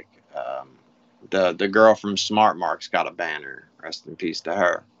Havoc. The girl from Smart Mark's got a banner. Rest in peace to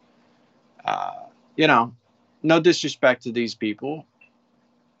her. No disrespect to these people,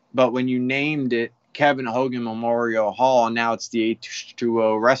 but when you named it Kevin Hogan Memorial Hall, and now it's the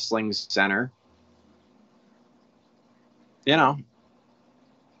H2O Wrestling Center.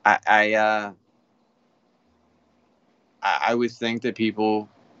 I would think that people,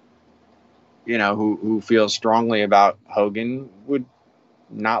 who feel strongly about Hogan would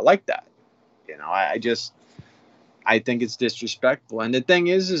not like that. I think it's disrespectful. And the thing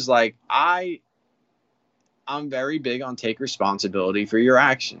is like, I'm very big on take responsibility for your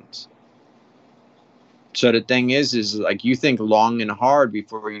actions. So the thing is like, you think long and hard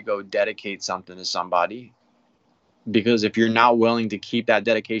before you go dedicate something to somebody, because if you're not willing to keep that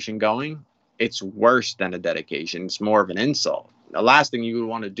dedication going, it's worse than a dedication. It's more of an insult. The last thing you would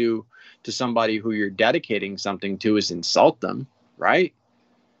want to do to somebody who you're dedicating something to is insult them, right?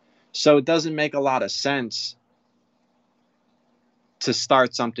 So it doesn't make a lot of sense to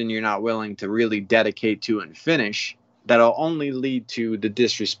start something you're not willing to really dedicate to and finish. That'll only lead to the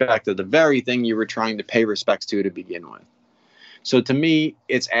disrespect of the very thing you were trying to pay respects to begin with. So to me,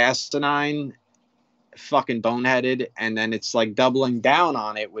 it's asinine, fucking boneheaded, and then it's like doubling down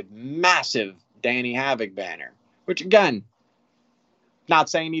on it with massive Danny Havoc banner, which again, not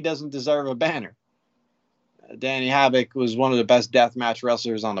saying he doesn't deserve a banner. Danny Havoc was one of the best deathmatch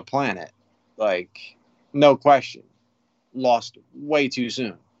wrestlers on the planet. Like, no question. Lost way too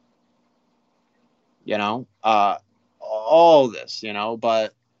soon. All this,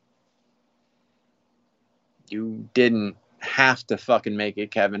 but you didn't have to fucking make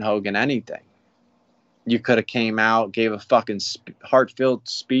it Kevin Hogan anything. You could have came out, gave a fucking heartfelt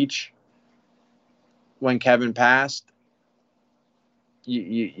speech when Kevin passed.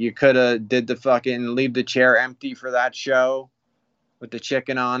 You could have did the fucking leave the chair empty for that show with the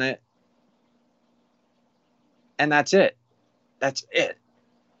chicken on it. And that's it. That's it.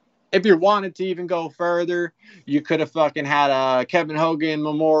 If you wanted to even go further, you could have fucking had a Kevin Hogan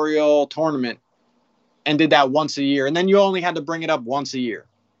Memorial Tournament and did that once a year. And then you only had to bring it up once a year.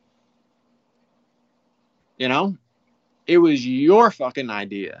 It was your fucking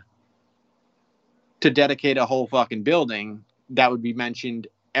idea to dedicate a whole fucking building that would be mentioned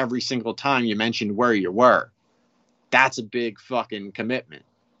every single time you mentioned where you were. That's a big fucking commitment.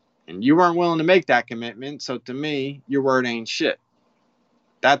 And you weren't willing to make that commitment. So to me, your word ain't shit.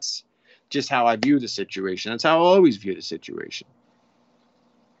 That's just how I view the situation. That's how I always view the situation.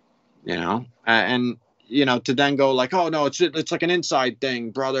 You know, and you know, to then go like, oh no, it's like an inside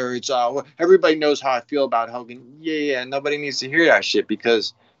thing, brother. It's everybody knows how I feel about Hogan. Yeah, nobody needs to hear that shit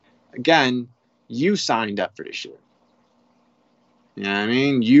because, again, you signed up for this shit. You know what I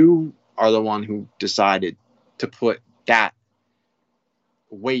mean? You are the one who decided to put that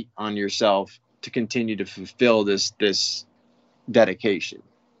weight on yourself to continue to fulfill this dedication.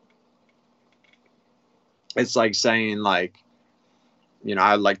 It's like saying, like, you know,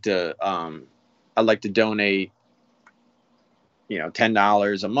 I'd like to donate, you know,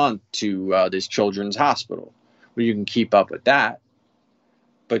 $10 a month to this children's hospital. Well, you can keep up with that,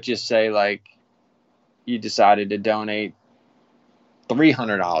 but just say like you decided to donate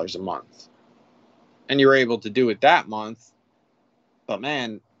 $300 a month, and you're able to do it that month. But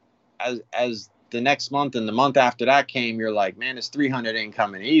man, as the next month and the month after that came, you're like, man, this 300 ain't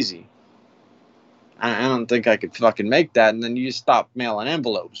coming easy. I don't think I could fucking make that. And then you just stop mailing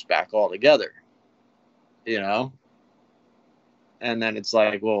envelopes back altogether, you know? And then it's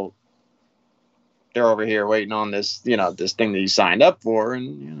like, well, they're over here waiting on this, you know, this thing that you signed up for.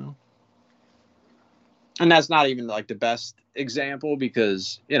 And, you know, and that's not even like the best example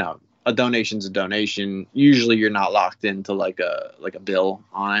because, you know, a donation's a donation. Usually you're not locked into like a bill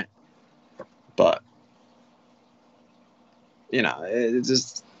on it, but you know,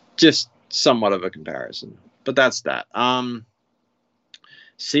 it's just somewhat of a comparison, but that's that.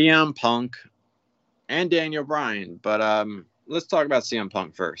 CM Punk and Daniel Bryan, but let's talk about CM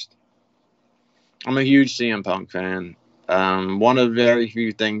Punk first. I'm a huge CM Punk fan. One of the very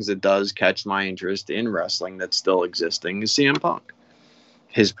few things that does catch my interest in wrestling that's still existing is CM Punk.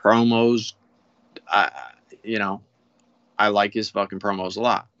 His promos, you know, I like his fucking promos a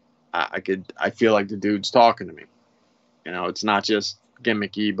lot. I feel like the dude's talking to me. You know, it's not just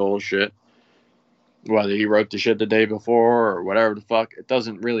gimmicky bullshit. Whether he wrote the shit the day before or whatever the fuck, it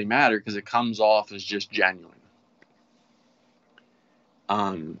doesn't really matter because it comes off as just genuine.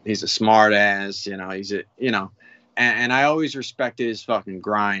 He's a smart ass, you know, and I always respected his fucking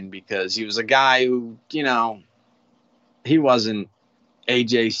grind because he was a guy who, you know, he wasn't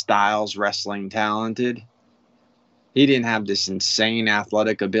AJ Styles wrestling talented. He didn't have this insane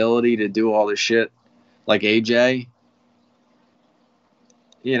athletic ability to do all this shit like AJ.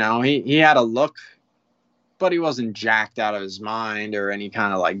 You know, he had a look, but he wasn't jacked out of his mind or any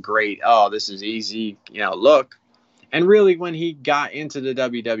kind of like great, oh, this is easy, you know, look. And really, when he got into the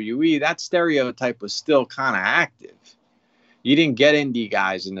WWE, that stereotype was still kind of active. You didn't get indie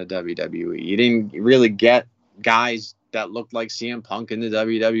guys in the WWE. You didn't really get guys that looked like CM Punk in the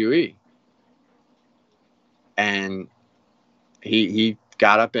WWE. And he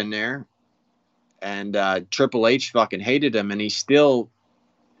got up in there, and Triple H fucking hated him, and he still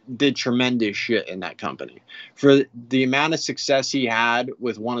did tremendous shit in that company. For the amount of success he had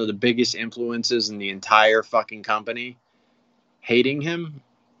with one of the biggest influences in the entire fucking company, hating him,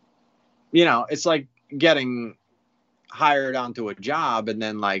 you know, it's like getting hired onto a job and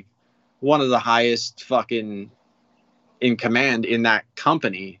then like one of the highest fucking in command in that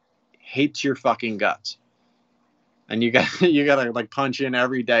company hates your fucking guts. And you gotta like punch in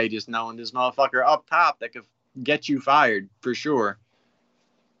every day just knowing this motherfucker up top that could get you fired for sure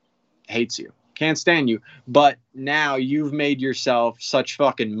hates you, can't stand you. But now you've made yourself such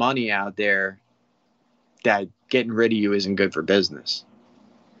fucking money out there that getting rid of you isn't good for business.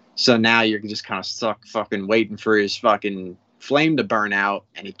 So now you're just kind of stuck fucking waiting for his fucking flame to burn out,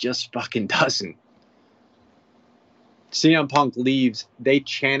 and it just fucking doesn't. CM Punk leaves. They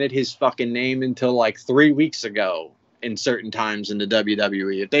chanted his fucking name until like 3 weeks ago in certain times in the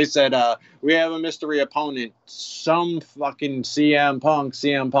WWE. If they said, we have a mystery opponent, some fucking CM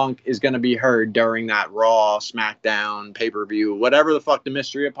Punk is going to be heard during that Raw, SmackDown, pay-per-view, whatever the fuck the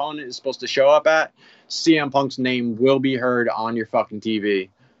mystery opponent is supposed to show up at, CM Punk's name will be heard on your fucking TV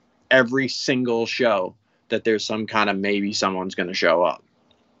every single show that there's some kind of maybe someone's going to show up.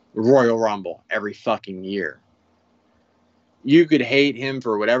 Royal Rumble every fucking year. You could hate him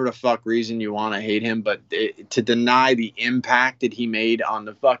for whatever the fuck reason you want to hate him, but to deny the impact that he made on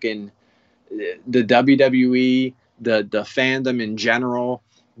the fucking the WWE, the fandom in general,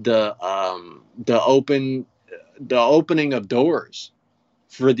 the opening of doors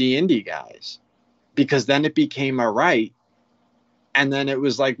for the indie guys, because then it became a right, and then it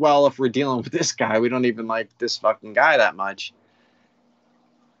was like, well, if we're dealing with this guy, we don't even like this fucking guy that much.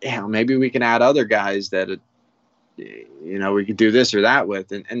 Yeah, maybe we can add other guys that. You know, we could do this or that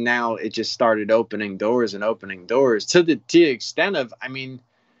with, and now it just started opening doors to the extent of, I mean,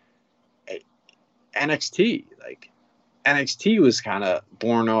 NXT, like NXT was kind of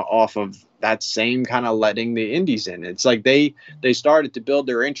born off of that same kind of letting the indies in. It's like they started to build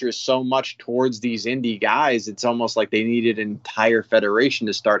their interest so much towards these indie guys. It's almost like they needed an entire federation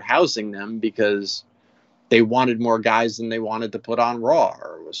to start housing them because they wanted more guys than they wanted to put on Raw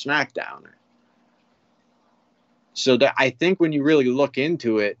or SmackDown. So that, I think when you really look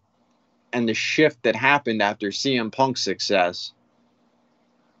into it and the shift that happened after CM Punk's success,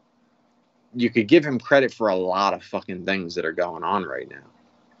 you could give him credit for a lot of fucking things that are going on right now.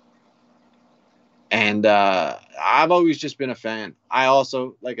 And I've always just been a fan. I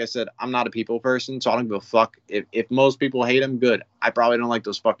also, like I said, I'm not a people person, so I don't give a fuck. If most people hate him, good. I probably don't like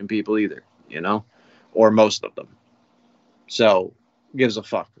those fucking people either, you know? Or most of them. So, gives a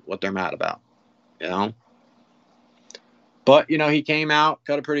fuck what they're mad about, you know? But, you know, he came out,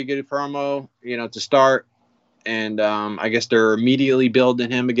 cut a pretty good promo, you know, to start. And I guess they're immediately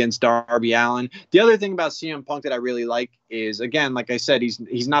building him against Darby Allin. The other thing about CM Punk that I really like is, again, like I said,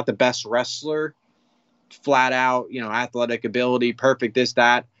 he's not the best wrestler. Flat out, you know, athletic ability, perfect, this,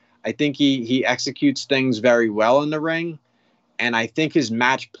 that. I think he executes things very well in the ring. And I think his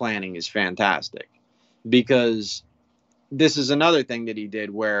match planning is fantastic. Because this is another thing that he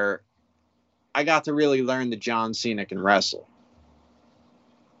did where I got to really learn that John Cena can wrestle.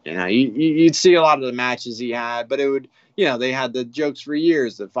 You know, you'd see a lot of the matches he had, but it would, you know, they had the jokes for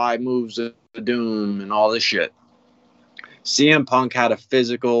years, the 5 moves of doom and all this shit. CM Punk had a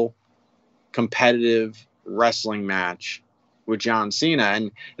physical, competitive wrestling match with John Cena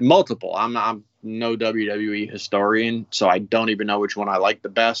and multiple. I'm no WWE historian, so I don't even know which one I like the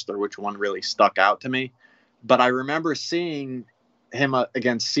best or which one really stuck out to me. But I remember seeing him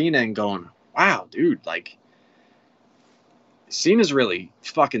against Cena and going, wow, dude, like, Cena's really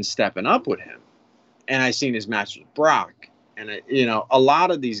fucking stepping up with him. And I seen his match with Brock. And, you know, a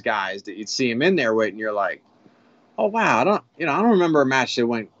lot of these guys that you'd see him in there with, and you're like, oh, wow, I don't remember a match that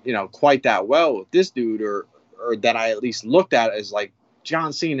went, you know, quite that well with this dude or that I at least looked at as like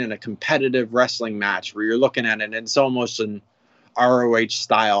John Cena in a competitive wrestling match where you're looking at it and it's almost an ROH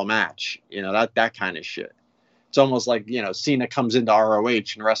style match, you know, that kind of shit. It's almost like, you know, Cena comes into ROH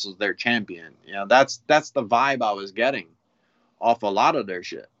and wrestles their champion. You know, that's the vibe I was getting off a lot of their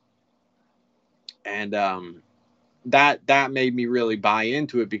shit. And that made me really buy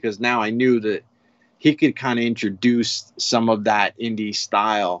into it because now I knew that he could kind of introduce some of that indie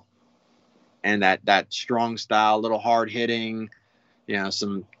style and that strong style, a little hard hitting, you know,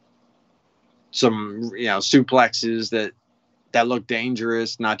 some you know, suplexes that look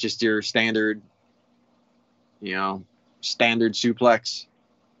dangerous, not just your standard, you know, standard suplex.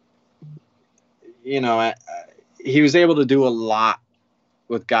 You know, he was able to do a lot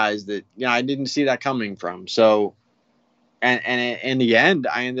with guys that, you know, I didn't see that coming from. So, and in the end,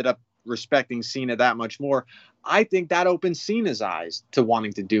 I ended up respecting Cena that much more. I think that opened Cena's eyes to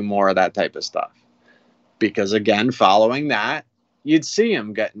wanting to do more of that type of stuff. Because, again, following that, you'd see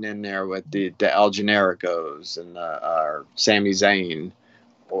him getting in there with the El Genericos and Sami Zayn,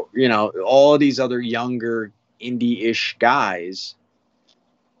 or, you know, all these other younger indie-ish guys.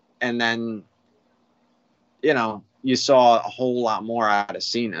 And then, you know, you saw a whole lot more out of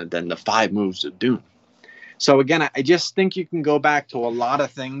Cena than the 5 moves of doom. So, again, I just think you can go back to a lot of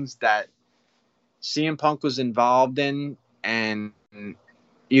things that CM Punk was involved in, and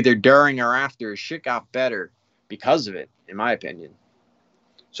either during or after, shit got better because of it, in my opinion.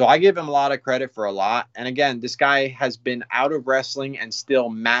 So I give him a lot of credit for a lot. And again, this guy has been out of wrestling and still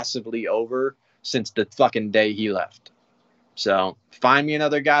massively over since the fucking day he left. So find me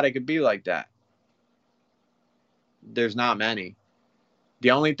another guy that could be like that. There's not many.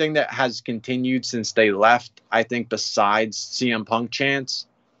 The only thing that has continued since they left, I think, besides CM Punk chants,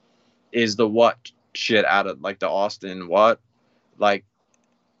 is the what shit out of, like, the Austin what. Like,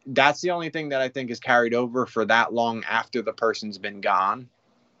 that's the only thing that I think is carried over for that long after the person's been gone.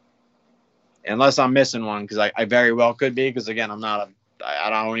 Unless I'm missing one, because I very well could be, because, again, I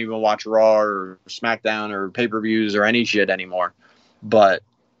don't even watch Raw or SmackDown or pay-per-views or any shit anymore. But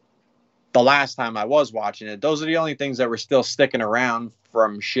the last time I was watching it, those are the only things that were still sticking around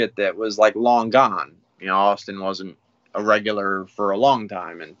from shit that was, like, long gone. You know, Austin wasn't a regular for a long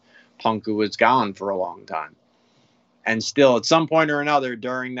time, and Punk was gone for a long time. And still, at some point or another,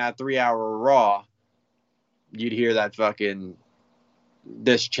 during that 3-hour Raw, you'd hear that fucking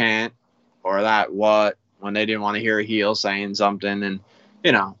this chant or that what, when they didn't want to hear a heel saying something. And,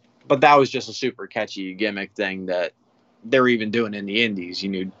 you know, but that was just a super catchy gimmick thing that they were even doing in the indies. You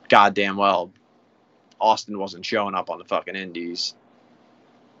knew goddamn well Austin wasn't showing up on the fucking indies.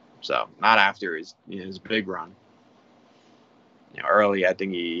 So, not after his big run. You know, early, I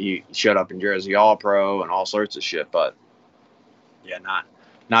think he showed up in Jersey All-Pro and all sorts of shit, but Yeah,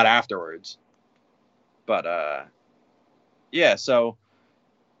 not afterwards. But yeah, so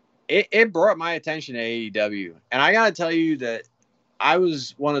it brought my attention to AEW, and I gotta tell you that I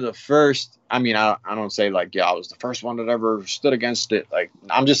was one of the first. I mean, I don't say like, yeah, I was the first one that ever stood against it. Like,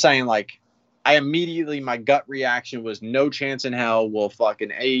 I'm just saying, like, I immediately, my gut reaction was no chance in hell will fucking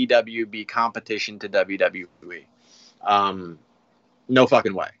AEW be competition to WWE. No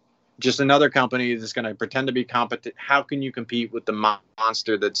fucking way. Just another company that's going to pretend to be competent. How can you compete with the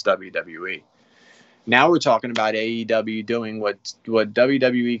monster that's WWE? Now we're talking about AEW doing what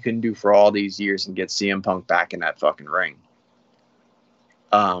WWE couldn't do for all these years and get CM Punk back in that fucking ring.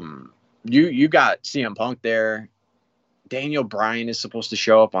 You got CM Punk there. Daniel Bryan is supposed to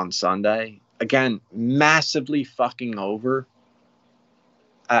show up on Sunday. Again, massively fucking over.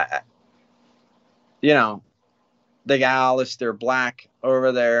 You know, they got Aleister Black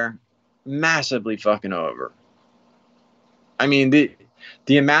over there. Massively fucking over. I mean,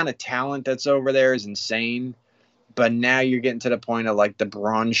 the amount of talent that's over there is insane. But now you're getting to the point of like the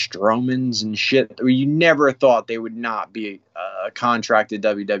Braun Strowmans and shit where you never thought they would not be a contracted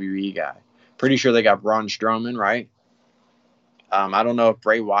WWE guy. Pretty sure they got Braun Strowman, right? I don't know if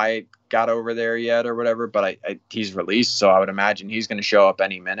Bray Wyatt got over there yet or whatever, but he's released, so I would imagine he's going to show up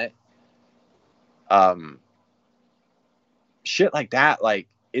any minute. Shit like that, like,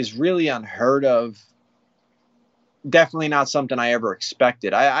 is really unheard of. Definitely not something I ever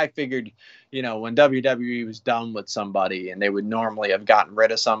expected. I figured, you know, when WWE was done with somebody and they would normally have gotten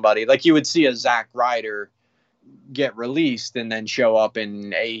rid of somebody, like you would see a Zack Ryder get released and then show up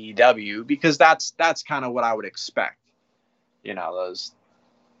in AEW, because that's kind of what I would expect. You know, those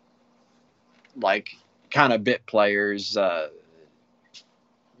like kind of bit players,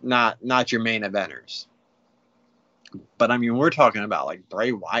 not your main eventers. But I mean, we're talking about like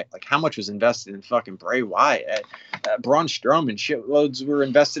Bray Wyatt. Like, how much was invested in fucking Bray Wyatt? Braun Strowman, shitloads were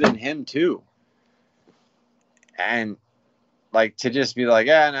invested in him too. And like, to just be like,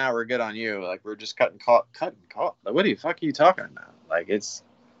 yeah, now we're good on you. Like, we're just cutting. Like, what the fuck are you talking about? Like,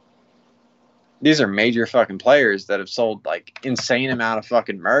 these are major fucking players that have sold like insane amount of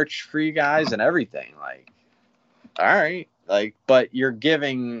fucking merch for you guys and everything. Like, all right, like, but you're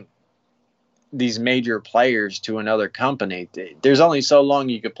giving these major players to another company. There's only so long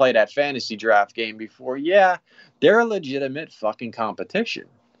you could play that fantasy draft game before, yeah, they're a legitimate fucking competition.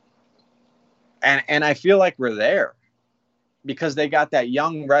 And I feel like we're there because they got that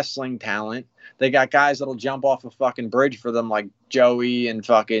young wrestling talent. They got guys that'll jump off a fucking bridge for them, like Joey and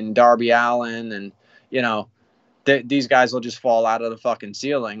fucking Darby Allin, and you know, these guys will just fall out of the fucking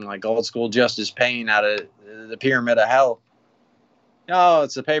ceiling like old school Justice Payne out of the Pyramid of Hell. Oh,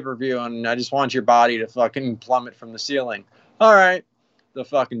 it's a pay-per-view, and I just want your body to fucking plummet from the ceiling. All right. They'll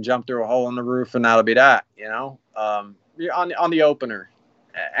fucking jump through a hole in the roof, and that'll be that, you know? On the opener.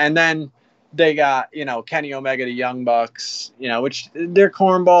 And then they got, you know, Kenny Omega, the Young Bucks, you know, which they're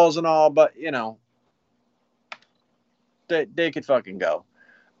cornballs and all, but, you know, they could fucking go.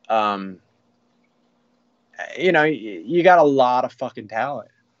 You know, you got a lot of fucking talent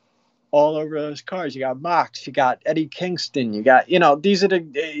all over those cards. You got Mox, you got Eddie Kingston, you got, you know, these are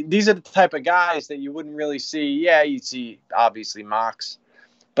the type of guys that you wouldn't really see. Yeah, you'd see obviously Mox,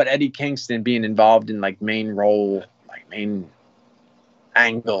 but Eddie Kingston being involved in like main role, like main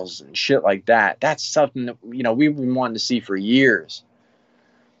angles and shit like that. That's something that, you know, we've been wanting to see for years.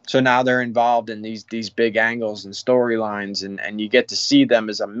 So now they're involved in these big angles and storylines, and you get to see them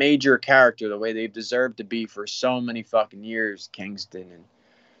as a major character the way they've deserved to be for so many fucking years, Kingston.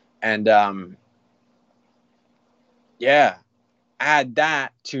 And yeah, add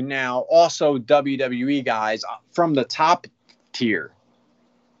that to now also WWE guys from the top tier.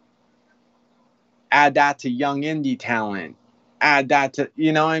 Add that to young indie talent. Add that to,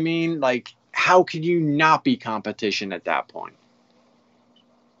 you know what I mean? Like, how could you not be competition at that point?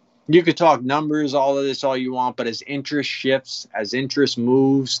 You could talk numbers, all of this, all you want, but as interest shifts, as interest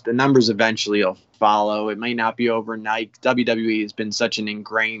moves, the numbers eventually will follow. It may not be overnight. WWE has been such an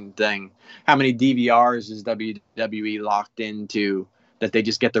ingrained thing. How many DVRs is WWE locked into that they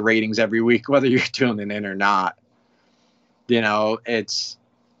just get the ratings every week, whether you're tuning in or not? You know,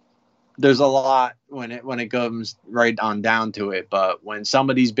 there's a lot when it comes right on down to it. But when some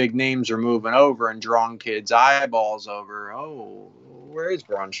of these big names are moving over and drawing kids' eyeballs over, oh, where is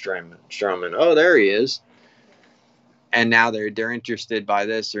Braun Strowman? Oh, there he is. And now they're interested by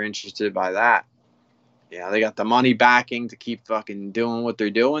this, they're interested by that. Yeah, they got the money backing to keep fucking doing what they're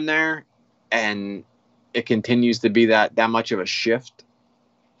doing there, and it continues to be that much of a shift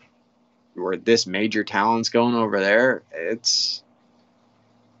where this major talent's going over there.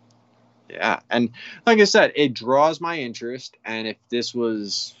 Yeah. And like I said, it draws my interest. And if this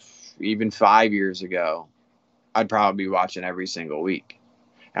was even 5 years ago, I'd probably be watching every single week.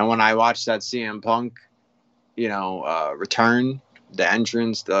 And when I watched that CM Punk, return, the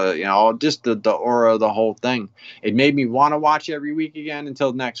entrance, just the aura of the whole thing, it made me want to watch every week again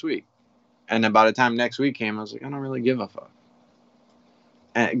until next week. And then by the time next week came, I was like, I don't really give a fuck.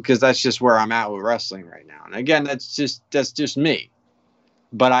 Because that's just where I'm at with wrestling right now. And again, that's just me.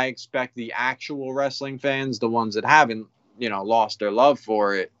 But I expect the actual wrestling fans, the ones that haven't, lost their love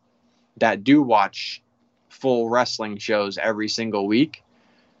for it, that do watch full wrestling shows every single week,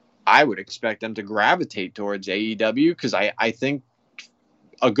 I would expect them to gravitate towards AEW because I think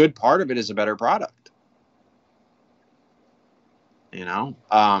a good part of it is a better product.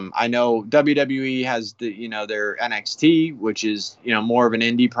 I know WWE has their NXT, which is, more of an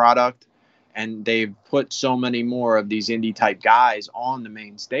indie product, and they've put so many more of these indie type guys on the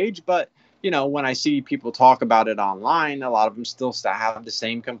main stage. But, when I see people talk about it online, a lot of them still have the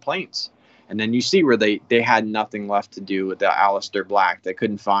same complaints. And then you see where they had nothing left to do with the Aleister Black. They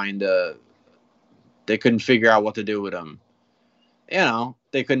couldn't they couldn't figure out what to do with him.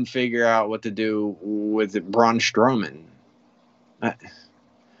 They couldn't figure out what to do with Braun Strowman.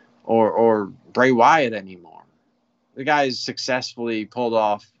 Or Bray Wyatt anymore. The guy's successfully pulled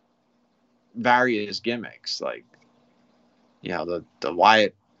off various gimmicks, like the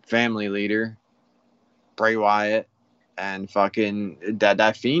Wyatt family leader, Bray Wyatt, and fucking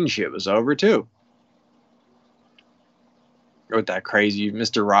that Fiend shit was over too. With that crazy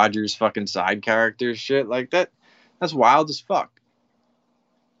Mr. Rogers fucking side character shit like that, that's wild as fuck.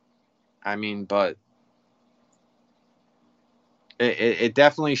 I mean, but it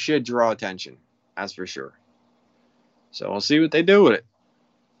definitely should draw attention. That's for sure. So we'll see what they do with it.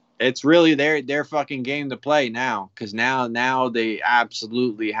 It's really their fucking game to play now. Because now they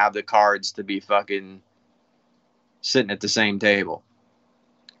absolutely have the cards to be fucking sitting at the same table.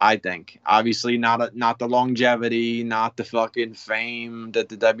 I think. Obviously not the longevity, not the fucking fame that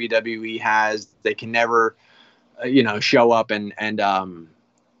the WWE has. They can never, show up and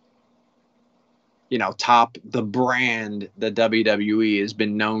top the brand that WWE has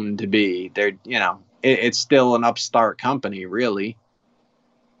been known to be. They're, it's still an upstart company, really,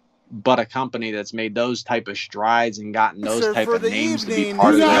 but a company that's made those type of strides and gotten those type of names to be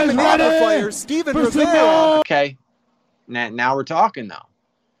part of their product. Okay, now we're talking though.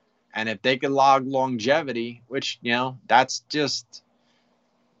 And if they can log longevity, which that's just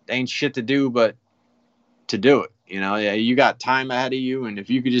ain't shit to do, but to do it. You got time ahead of you, and if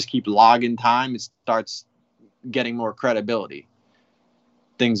you could just keep logging time, it starts getting more credibility.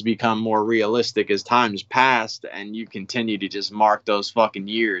 Things become more realistic as time's passed, and you continue to just mark those fucking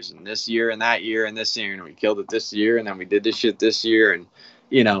years, and this year and that year and this year, and we killed it this year, and then we did this shit this year, and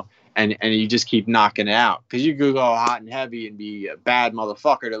and you just keep knocking it out. Because you could go hot and heavy and be a bad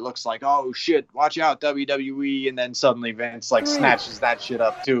motherfucker that looks like, oh shit, watch out WWE, and then suddenly Vince snatches that shit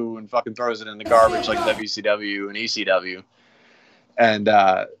up too and fucking throws it in the garbage like WCW and ECW. And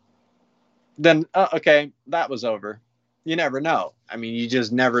then okay, that was over. You never know. I mean, you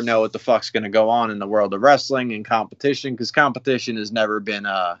just never know what the fuck's going to go on in the world of wrestling and competition, because competition has never been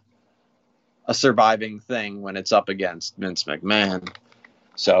a surviving thing when it's up against Vince McMahon.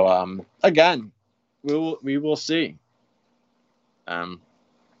 So, again, we will see.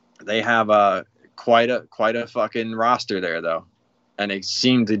 They have quite a fucking roster there, though. And they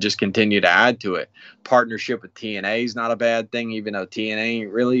seem to just continue to add to it. Partnership with TNA is not a bad thing, even though TNA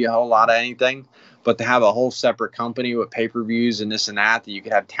ain't really a whole lot of anything. But to have a whole separate company with pay-per-views and this and that you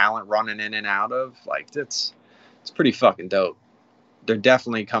could have talent running in and out of, it's pretty fucking dope. They're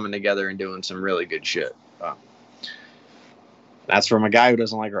definitely coming together and doing some really good shit. That's from a guy who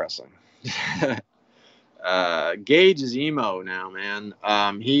doesn't like wrestling. Gage is emo now, man.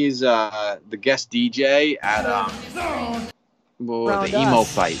 He's the guest DJ at the Emo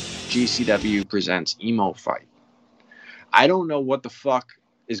Fight. GCW presents Emo Fight. I don't know what the fuck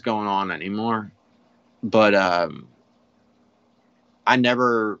is going on anymore, but I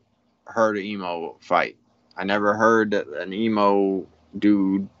never heard an emo fight. I never heard an emo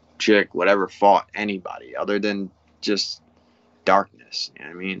dude, chick, whatever, fought anybody other than just darkness. You know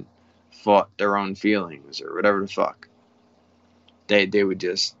what I mean? Fought their own feelings or whatever the fuck. They would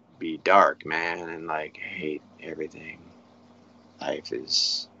just be dark, man, and hate everything. Life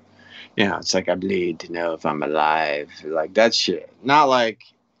is, it's like I bleed to know if I'm alive. Like that shit. Not like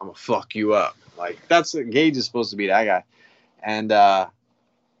I'm gonna fuck you up. That's what Gage is supposed to be, that guy. And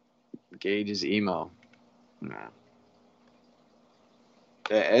Gage is emo. Nah.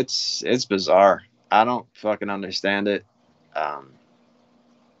 It's bizarre. I don't fucking understand it.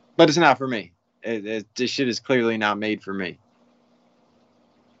 But it's not for me. This shit is clearly not made for me.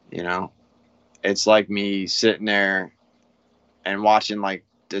 You know? It's like me sitting there and watching, like,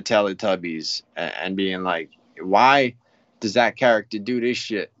 the Teletubbies and being like, why does that character do this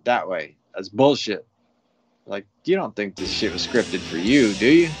shit that way? That's bullshit. Like, you don't think this shit was scripted for you, do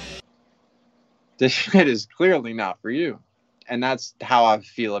you? This shit is clearly not for you. And that's how I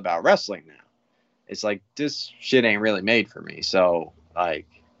feel about wrestling now. It's like, this shit ain't really made for me. So, like,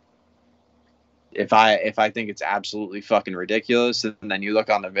 if I think it's absolutely fucking ridiculous, and then you look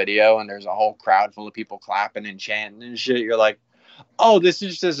on the video and there's a whole crowd full of people clapping and chanting and shit, you're like, oh, this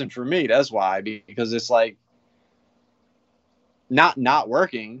just isn't for me. That's why. Because it's like not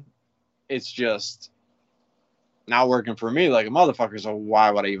working. It's just not working for me like a motherfucker. So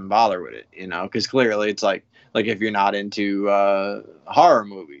why would I even bother with it? You know, because clearly it's like if you're not into horror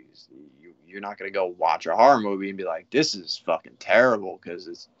movies, you're not going to go watch a horror movie and be like, this is fucking terrible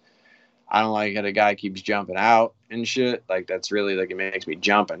because I don't like how the guy keeps jumping out and shit. Like, that's really, like, it makes me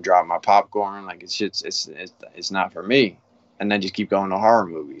jump and drop my popcorn. Like, it's not for me. And then just keep going to horror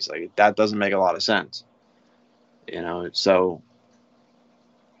movies. Like, that doesn't make a lot of sense. You know, so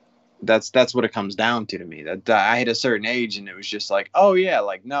that's what it comes down to me. That I hit a certain age and it was just like, oh yeah,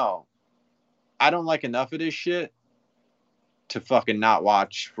 like, no, I don't like enough of this shit to fucking not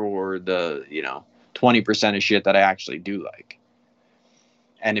watch for the, 20% of shit that I actually do like.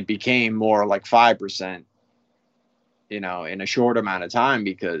 And it became more like 5%, in a short amount of time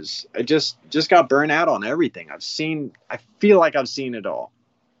because I just got burnt out on everything. I feel like I've seen it all,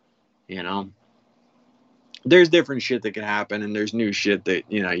 There's different shit that can happen and there's new shit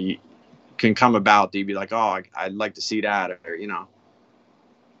that, you can come about that you'd be like, oh, I'd like to see that, or,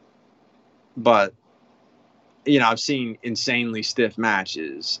 But, I've seen insanely stiff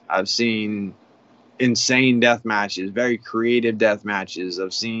matches. I've seen insane death matches, very creative death matches.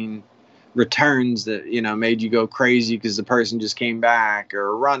 I've seen returns that, made you go crazy because the person just came back,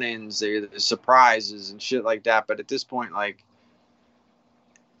 or run-ins, or surprises and shit like that. But at this point, like,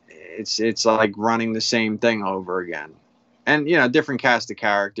 it's like running the same thing over again. And, different cast of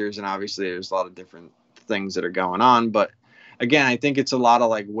characters, and obviously there's a lot of different things that are going on. But again, I think it's a lot of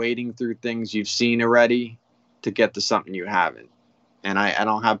like wading through things you've seen already to get to something you haven't. And I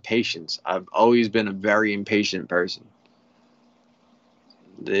don't have patience. I've always been a very impatient person.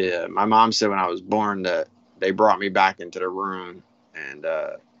 My mom said when I was born that they brought me back into the room, and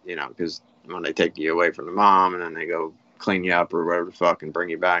because when they take you away from the mom and then they go clean you up or whatever the fuck and bring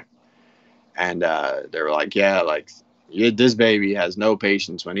you back, and they were like, yeah, like, this baby has no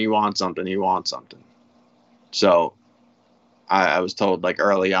patience. When he wants something, he wants something. So I was told, like,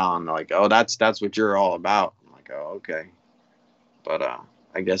 early on, like, oh, that's what you're all about. I'm like, oh, okay. But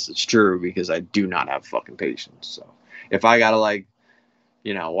I guess it's true because I do not have fucking patience. So if I gotta, like,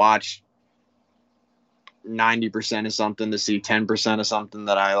 watch 90% of something to see 10% of something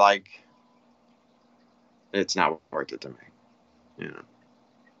that I like, it's not worth it to me.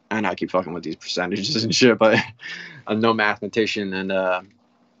 And I keep fucking with these percentages and shit, but I'm no mathematician, and I'm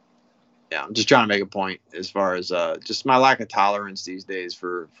just trying to make a point as far as just my lack of tolerance these days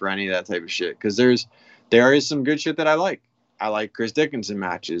for any of that type of shit. Because there is some good shit that I like. I like Chris Dickinson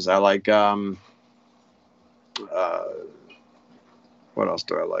matches. I like what else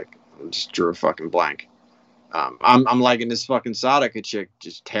do I like? I just drew a fucking blank. I'm liking this fucking Sadika chick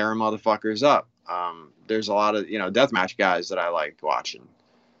just tearing motherfuckers up. There's a lot of deathmatch guys that I like watching.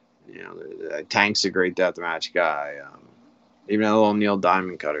 Tank's a great deathmatch guy. Even a little Neil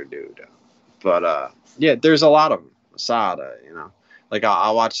Diamond Cutter dude. But yeah, there's a lot of them. Sada, like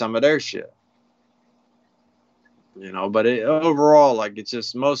I'll watch some of their shit. But overall, like, it's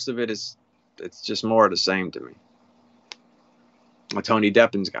just, most of it's just more of the same to me. Tony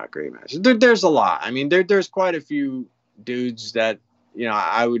Deppin's got great matches. There's a lot. I mean, there's quite a few dudes that,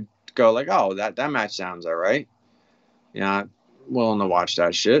 I would go like, oh, that match sounds all right. I'm willing to watch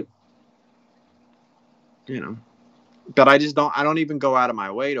that shit. But I don't even go out of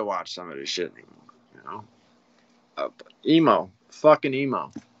my way to watch some of this shit anymore, emo. Fucking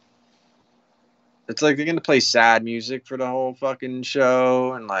emo. It's like they're going to play sad music for the whole fucking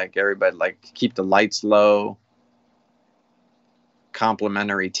show, and like everybody like keep the lights low.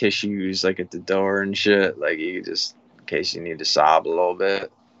 Complimentary tissues like at the door and shit. Like, you just, in case you need to sob a little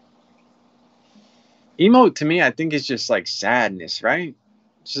bit. Emo to me, I think it's just like sadness, right?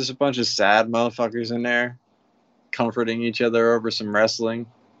 It's just a bunch of sad motherfuckers in there comforting each other over some wrestling.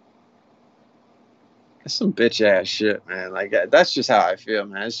 That's some bitch ass shit, man. Like, that's just how I feel,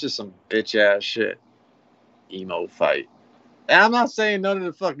 man. It's just some bitch ass shit. Emo fight. And I'm not saying none of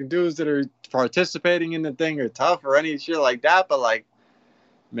the fucking dudes that are participating in the thing are tough or any shit like that, but like,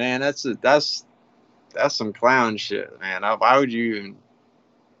 Man, that's some clown shit, man. Why would you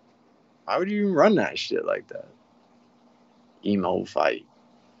even run that shit like that? Emo fight.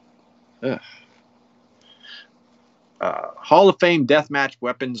 Ugh. Hall of Fame Deathmatch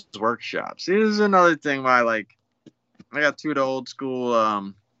Weapons Workshop. See, this is another thing why, like, I got two of the old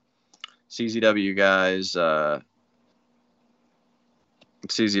school CZW guys,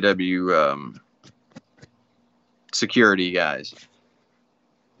 CZW security guys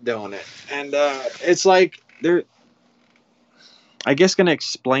doing it. And it's like they're, I guess, going to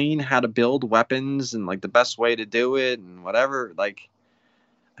explain how to build weapons and, like, the best way to do it and whatever. Like,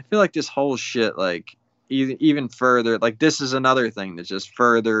 I feel like this whole shit, like, even further, like, this is another thing that just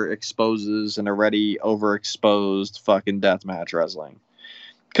further exposes an already overexposed fucking deathmatch wrestling.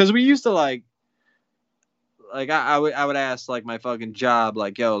 Because we used to, like I would ask, like, my fucking job,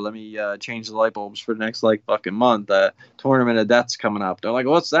 like, yo, let me change the light bulbs for the next, like, fucking month. Tournament of Death's coming up. They're like,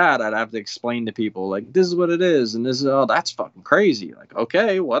 what's that? I'd have to explain to people, like, this is what it is, and this is, oh, that's fucking crazy. Like,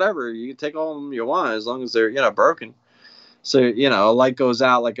 okay, whatever. You can take all of them you want as long as they're, broken. So, a light goes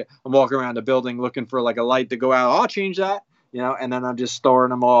out, like, I'm walking around the building looking for, like, a light to go out. Oh, I'll change that, and then I'm just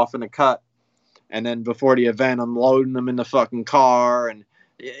storing them off in a cut. And then before the event, I'm loading them in the fucking car. And,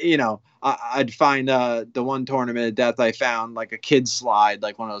 I'd find the one tournament of death I found, like, a kid slide,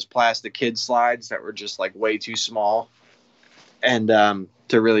 like one of those plastic kid slides that were just, like, way too small. And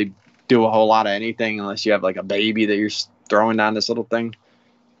to really do a whole lot of anything unless you have, like, a baby that you're throwing down this little thing.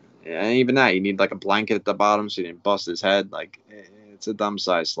 Yeah, and even that, you need, like, a blanket at the bottom so you didn't bust his head. Like, it's a dumb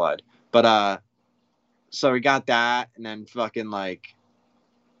size slide. But, so we got that, and then fucking, like,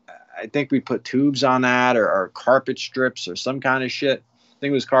 I think we put tubes on that, or carpet strips, or some kind of shit. I think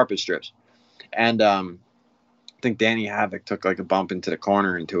it was carpet strips. And, I think Danny Havoc took, like, a bump into the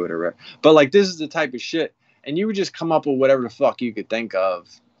corner into it, or, but, like, this is the type of shit, and you would just come up with whatever the fuck you could think of,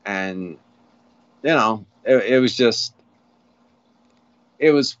 and, it was just,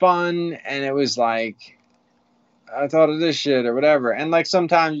 it was fun, and it was like, I thought of this shit or whatever. And, like,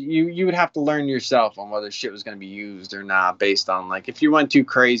 sometimes you would have to learn yourself on whether shit was going to be used or not based on, like, if you went too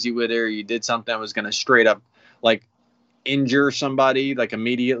crazy with it or you did something that was going to straight up, like, injure somebody, like,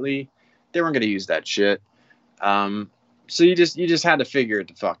 immediately, they weren't going to use that shit. So you just had to figure it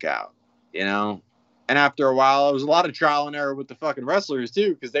the fuck out, And after a while, it was a lot of trial and error with the fucking wrestlers,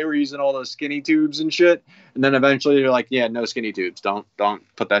 too, because they were using all those skinny tubes and shit. And then eventually they're like, yeah, no skinny tubes. Don't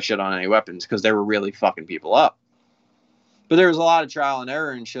put that shit on any weapons, because they were really fucking people up. But there was a lot of trial and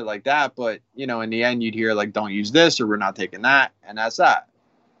error and shit like that. But, in the end, you'd hear, like, don't use this, or we're not taking that. And that's that.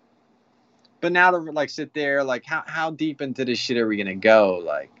 But now to, like, sit there, like, how deep into this shit are we going to go?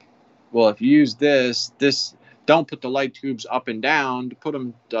 Like, well, if you use this, don't put the light tubes up and down, put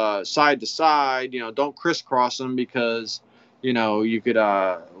them side to side, don't crisscross them, because, you could,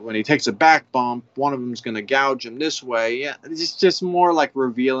 when he takes a back bump, one of them's going to gouge him this way. Yeah, it's just more like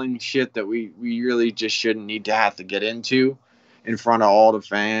revealing shit that we really just shouldn't need to have to get into in front of all the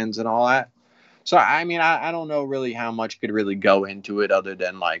fans and all that. So, I mean, I don't know really how much could really go into it other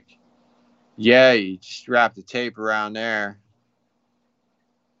than, like, yeah, you just wrap the tape around there.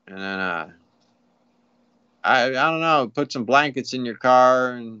 And then, I don't know, put some blankets in your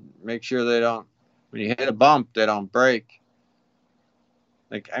car and make sure they don't, when you hit a bump, they don't break.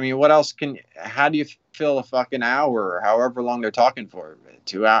 Like, I mean, what else how do you fill a fucking hour or however long they're talking for?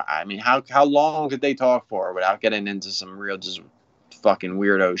 2 hours? I mean, how long could they talk for without getting into some real just fucking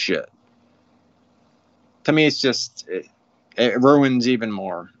weirdo shit? To me, it's just, it ruins even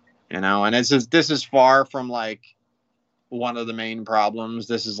more, and this is far from, like, one of the main problems.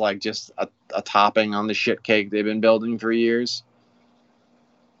 This is, like, just a topping on the shit cake they've been building for years.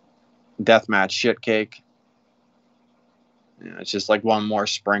 Deathmatch shit cake. Yeah, it's just like one more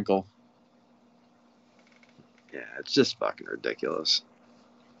sprinkle. Yeah, it's just fucking ridiculous.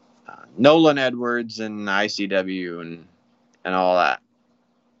 Nolan Edwards and ICW and all that.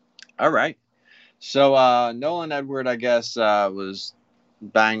 All right. So Nolan Edward, I guess, was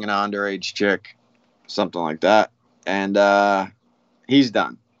banging an underage chick, something like that. And he's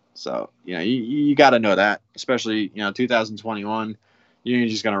done. So, you got to know that, especially, 2021, you're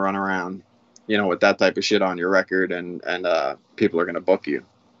just going to run around, with that type of shit on your record, and people are going to book you.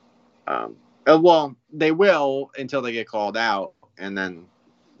 Well, they will until they get called out, and then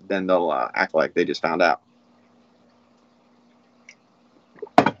they'll act like they just found out.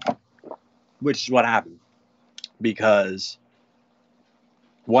 Which is what happened. Because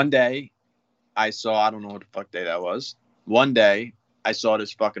one day, I don't know what the fuck day that was. One day, I saw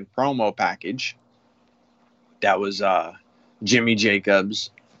this fucking promo package that was Jimmy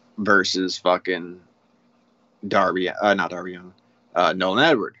Jacobs versus fucking not Darby Allin, Nolan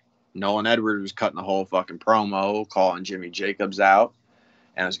Edward. Nolan Edward was cutting the whole fucking promo, calling Jimmy Jacobs out,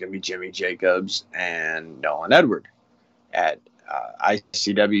 and it was gonna be Jimmy Jacobs and Nolan Edward at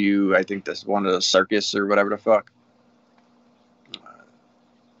ICW. I think that's one of the circus or whatever the fuck.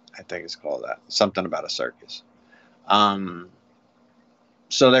 I think it's called that. Something about a circus.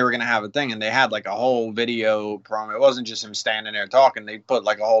 So they were going to have a thing, and they had like a whole video promo. It wasn't just him standing there talking. They put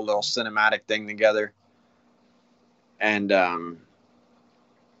like a whole little cinematic thing together. And,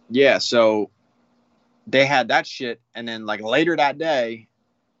 yeah, so they had that shit. And then like later that day,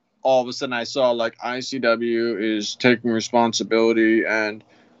 all of a sudden I saw like ICW is taking responsibility and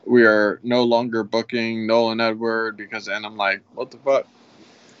we are no longer booking Nolan Edward and I'm like, what the fuck?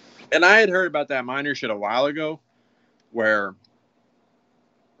 And I had heard about that minor shit a while ago where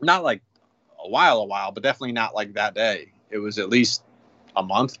not like a while, but definitely not like that day. It was at least a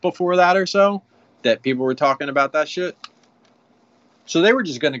month before that or so that people were talking about that shit. So they were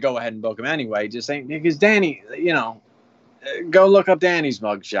just going to go ahead and book him anyway. Just saying, because Danny, you know, go look up Danny's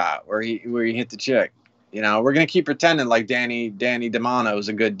mugshot where he hit the chick. You know, we're going to keep pretending like Danny DeMano is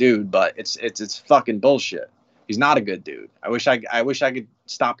a good dude, but it's fucking bullshit. He's not a good dude. I wish I could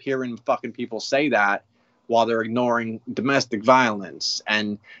stop hearing fucking people say that while they're ignoring domestic violence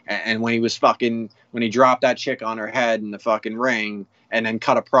and when he dropped that chick on her head in the fucking ring and then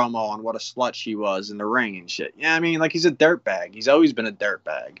cut a promo on what a slut she was in the ring and shit. Yeah, I mean, like, he's a dirtbag. He's always been a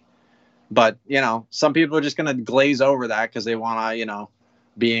dirtbag. But, you know, some people are just going to glaze over that because they want to, you know,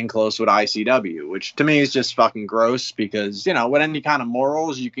 be in close with ICW, which to me is just fucking gross because, you know, with any kind of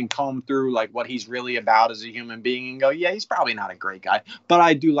morals, you can comb through like what he's really about as a human being and go, yeah, he's probably not a great guy, but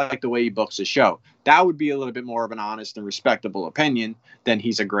I do like the way he books his show. That would be a little bit more of an honest and respectable opinion than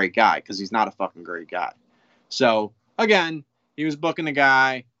he's a great guy, because he's not a fucking great guy. So again, he was booking a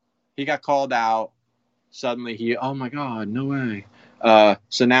guy, he got called out, suddenly oh my God, no way.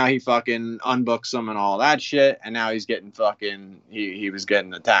 So now he fucking unbooks him and all that shit, and now he's getting fucking he was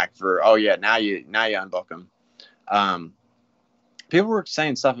getting attacked for, oh yeah, now you unbook him. People were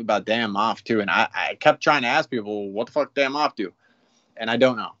saying stuff about Dan Moff too, and I kept trying to ask people, what the fuck Dan Moff do? And I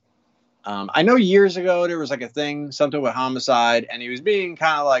don't know. I know years ago there was like a thing, something with Homicide, and he was being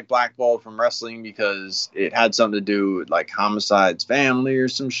kind of like blackballed from wrestling because it had something to do with like Homicide's family or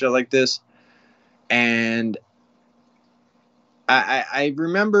some shit like this. And I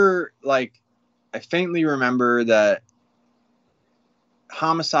remember, like, I faintly remember that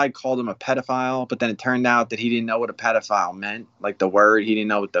Homicide called him a pedophile, but then it turned out that he didn't know what a pedophile meant. Like the word, he didn't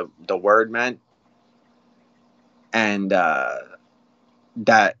know what the word meant. And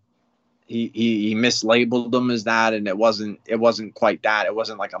that he mislabeled them as that, and it wasn't quite that. It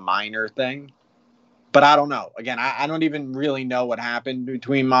wasn't like a minor thing. But I don't know. Again, I don't even really know what happened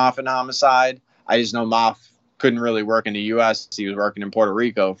between Moff and Homicide. I just know Moff couldn't really work in the U.S. He was working in Puerto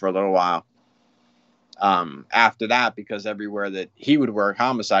Rico for a little while. After that, because everywhere that he would work,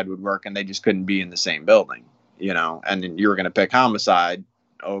 Homicide would work, and they just couldn't be in the same building, you know. And then you were going to pick Homicide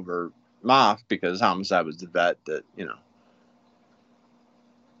over Moff because Homicide was the vet that, you know,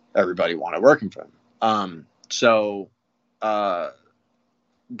 everybody wanted working for him. So that,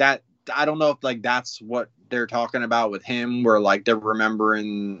 I don't know if like that's what they're talking about with him, where like they're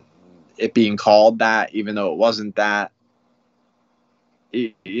remembering it being called that, even though it wasn't that.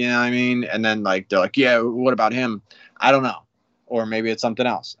 You know what I mean? And then like they're like, yeah, what about him? I don't know. Or maybe it's something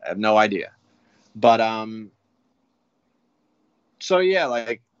else. I have no idea. But so yeah,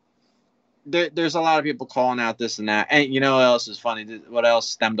 like there's a lot of people calling out this and that. And you know what else is funny? What else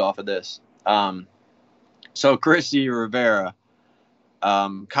stemmed off of this? So Chrissy Rivera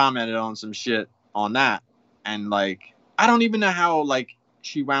commented on some shit on that, and like I don't even know how like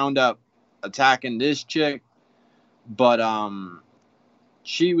she wound up attacking this chick, but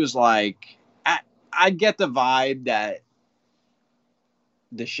she was like, I get the vibe that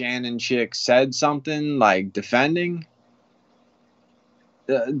the Shannon chick said something like defending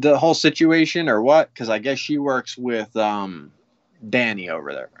the whole situation or what, because I guess she works with Danny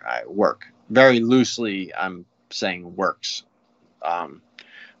over there. I work very loosely, I'm saying works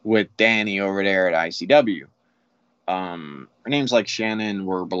with Danny over there at ICW. Her name's like Shannon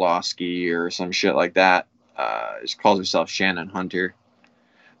Werbolowski or some shit like that. She calls herself Shannon Hunter.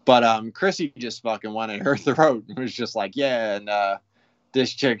 But Chrissy just fucking went at her throat and was just like, yeah, and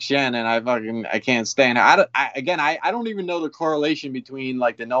this chick Shannon, I can't stand her. I don't even know the correlation between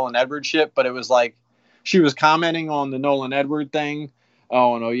like the Nolan Edward shit, but it was like she was commenting on the Nolan Edward thing.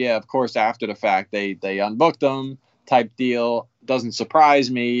 Oh, no, yeah, of course, after the fact, they unbooked him type deal. Doesn't surprise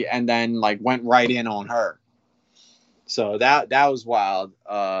me. And then like went right in on her. So that was wild.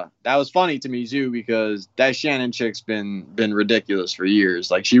 That was funny to me too, because that Shannon chick's been ridiculous for years.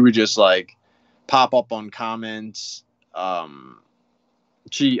 Like, she would just like pop up on comments. I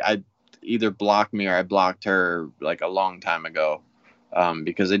either blocked me or I blocked her like a long time ago,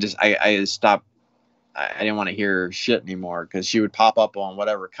 because I stopped. I didn't want to hear her shit anymore, because she would pop up on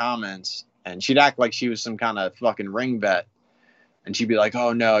whatever comments and she'd act like she was some kind of fucking ring vet, and she'd be like,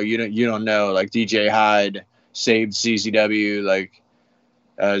 "Oh no, you don't know. Like, DJ Hyde saved CCW. Like,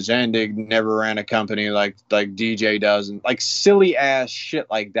 Zandig never ran a company like DJ does," and like silly ass shit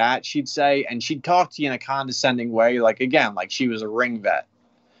like that she'd say, and she'd talk to you in a condescending way, like, again, like she was a ring vet,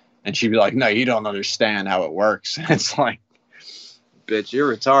 and she'd be like, "No, you don't understand how it works." And it's like, bitch,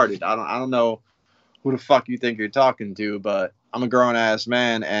 you're retarded. I don't know who the fuck you think you're talking to, but I'm a grown ass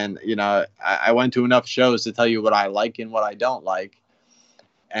man, and you know, I went to enough shows to tell you what I like and what I don't like.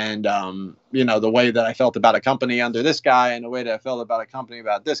 And, you know, the way that I felt about a company under this guy and the way that I felt about a company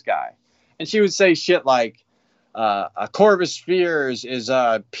about this guy. And she would say shit like, a Corvus Spears is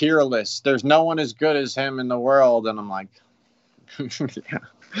peerless. There's no one as good as him in the world. And I'm like, yeah.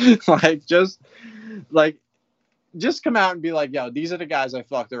 just come out and be like, yo, these are the guys I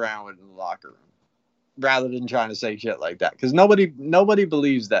fucked around with in the locker room, rather than trying to say shit like that. Because nobody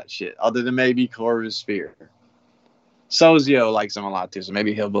believes that shit other than maybe Corvus Spears. Sozio likes him a lot too, so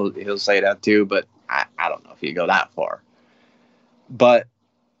maybe he'll say that too, but I don't know if he'd go that far. But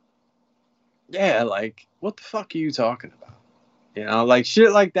yeah, like, what the fuck are you talking about? You know, like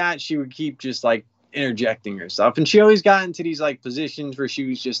shit like that, she would keep just like interjecting herself, and she always got into these like positions where she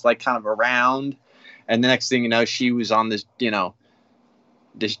was just like kind of around, and the next thing you know, she was on this, you know,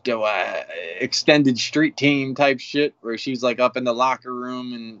 this extended street team type shit where she's like up in the locker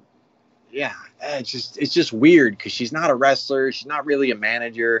room. And yeah, it's just weird, because she's not a wrestler. She's not really a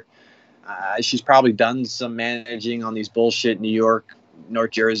manager. She's probably done some managing on these bullshit New York,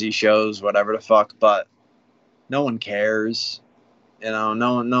 North Jersey shows, whatever the fuck, but no one cares. You know,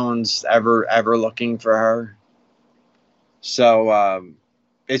 no one's ever looking for her. So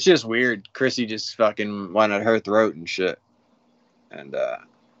it's just weird. Chrissy just fucking went at her throat and shit. And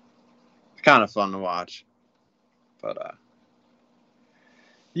it's kind of fun to watch. But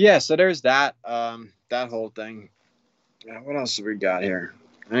yeah, so there's that whole thing. What else have we got here?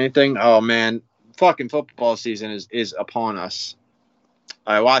 Anything? Oh man, fucking football season is upon us.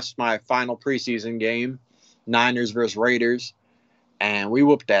 I watched my final preseason game, Niners versus Raiders, and we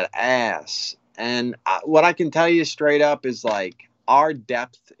whooped that ass. And what I can tell you straight up is, like, our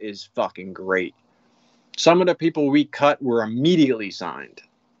depth is fucking great. Some of the people we cut were immediately signed,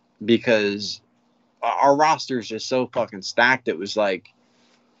 because our roster is just so fucking stacked. It was like,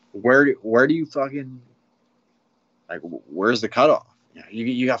 where do you fucking, like, where's the cutoff?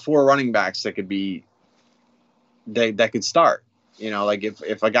 You got 4 running backs that could be, that could start. You know, like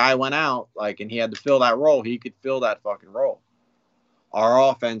if a guy went out, like, and he had to fill that role, he could fill that fucking role. Our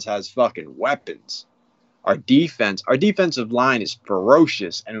offense has fucking weapons. Our defensive line is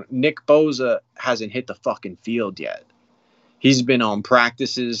ferocious, and Nick Bosa hasn't hit the fucking field yet. He's been on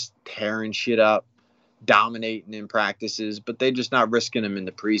practices, tearing shit up, dominating in practices, but they're just not risking him in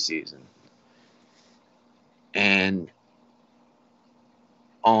the preseason. And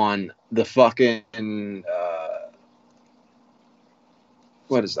on the fucking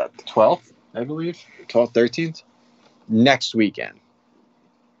what is that, the 12th, I believe, 12th, 13th, next weekend,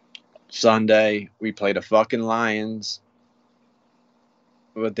 Sunday, we play the fucking Lions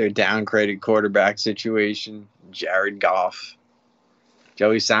with their downgraded quarterback situation, Jared Goff.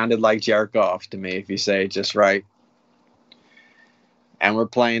 Joey sounded like Jared Goff to me, if you say it just right. And we're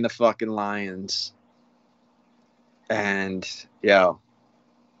playing the fucking Lions. And, yo,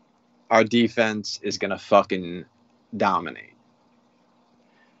 our defense is going to fucking dominate.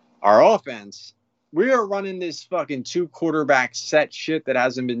 Our offense, we are running this fucking 2 quarterback set shit that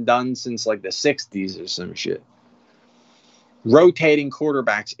hasn't been done since like the 60s or some shit. Rotating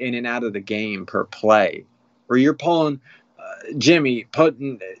quarterbacks in and out of the game per play. Where you're pulling Jimmy,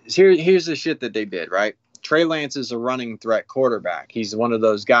 here's the shit that they did, right? Trey Lance is a running threat quarterback. He's one of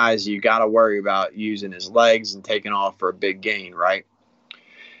those guys you got to worry about using his legs and taking off for a big gain, right?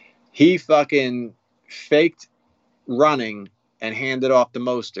 He fucking faked running and handed off to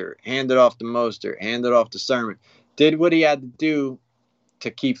Mostert, handed off to Sermon. Did what he had to do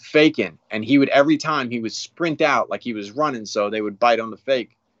to keep faking. And he would, every time he would sprint out like he was running, so they would bite on the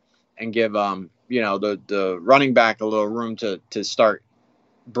fake and give you know, the running back a little room to start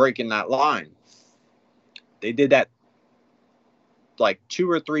breaking that line. They did that like 2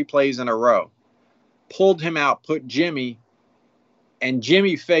 or 3 plays in a row. Pulled him out, put Jimmy, and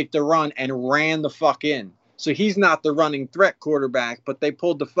Jimmy faked the run and ran the fuck in. So he's not the running threat quarterback, but they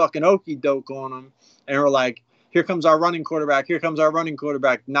pulled the fucking okey doke on him and were like, here comes our running quarterback. Here comes our running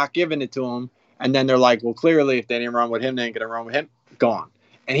quarterback, not giving it to him. And then they're like, well, clearly if they didn't run with him, they ain't going to run with him. Gone.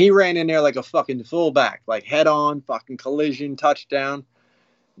 And he ran in there like a fucking fullback, like head on, fucking collision, touchdown,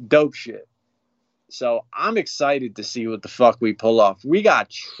 dope shit. So I'm excited to see what the fuck we pull off. We got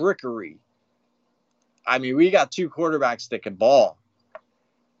trickery. I mean, we got 2 quarterbacks that can ball,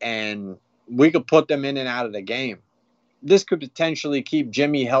 and we could put them in and out of the game. This could potentially keep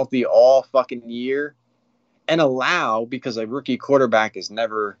Jimmy healthy all fucking year and allow, because a rookie quarterback is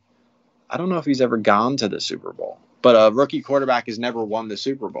never, I don't know if he's ever gone to the Super Bowl, but a rookie quarterback has never won the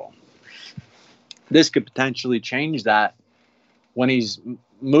Super Bowl. This could potentially change that when he's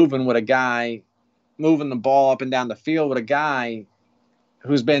moving with a guy, moving the ball up and down the field with a guy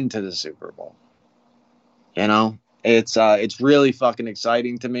who's been to the Super Bowl. You know, it's really fucking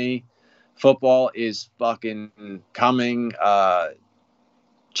exciting to me. Football is fucking coming.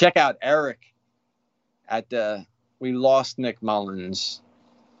 Check out Eric at the We Lost Nick Mullins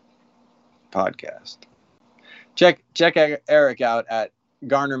podcast. Check Eric out at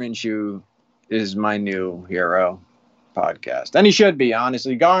Garner Minshew is my new hero podcast. And he should be,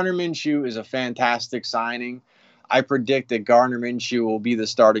 honestly. Garner Minshew is a fantastic signing. I predict that Garner Minshew will be the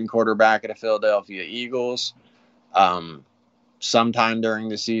starting quarterback of the Philadelphia Eagles sometime during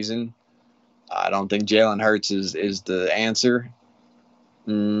the season. I don't think Jalen Hurts is the answer.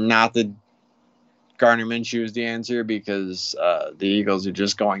 Not that Garner Minshew is the answer, because the Eagles are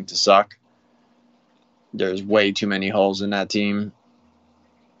just going to suck. There's way too many holes in that team.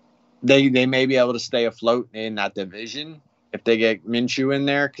 They may be able to stay afloat in that division if they get Minshew in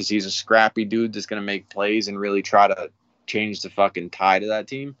there, because he's a scrappy dude that's going to make plays and really try to change the fucking tide of that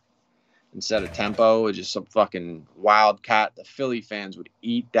team. Instead of tempo, it's just some fucking wildcat. The Philly fans would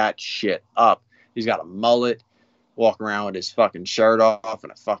eat that shit up. He's got a mullet, walking around with his fucking shirt off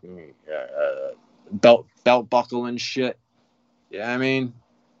and a fucking belt buckle and shit. You know what I mean?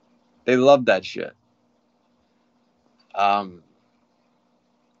 They love that shit.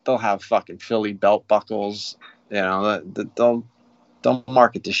 They'll have fucking Philly belt buckles. You know, they'll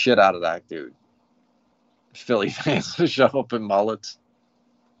market the shit out of that dude. Philly fans will show up in mullets.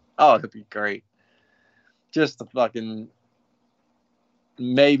 Oh, it'd be great. Just the fucking,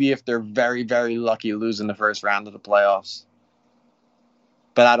 maybe if they're very, very lucky, losing the first round of the playoffs.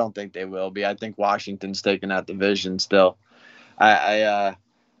 But I don't think they will be. I think Washington's taking that division still. I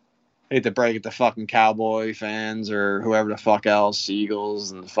hate to break it to fucking Cowboy fans or whoever the fuck else,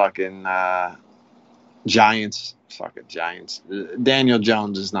 Eagles and the fucking Giants. Fucking Giants. Daniel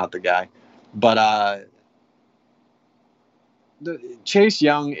Jones is not the guy. But Chase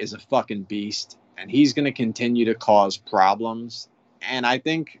Young is a fucking beast, and he's going to continue to cause problems. And I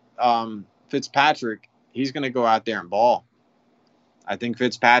think Fitzpatrick, he's going to go out there and ball. I think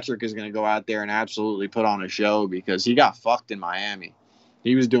Fitzpatrick is going to go out there and absolutely put on a show, because he got fucked in Miami.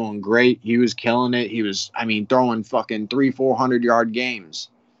 He was doing great. He was killing it. He was, throwing fucking 300-400 yard games,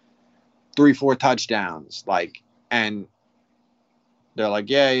 3-4 touchdowns. And they're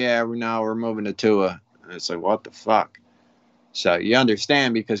like, yeah, we're moving to Tua. And it's like, what the fuck? So you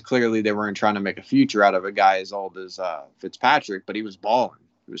understand, because clearly they weren't trying to make a future out of a guy as old as Fitzpatrick, but he was balling.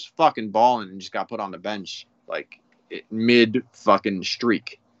 He was fucking balling and just got put on the bench mid fucking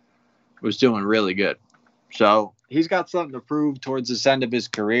streak. Was doing really good. So he's got something to prove towards this end of his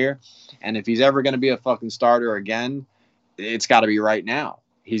career. And if he's ever going to be a fucking starter again, it's got to be right now.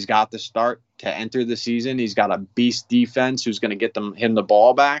 He's got the start to enter the season. He's got a beast defense who's going to get him the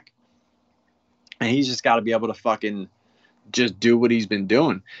ball back. And he's just got to be able to fucking just do what he's been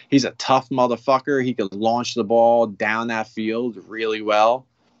doing. He's a tough motherfucker. He could launch the ball down that field really well.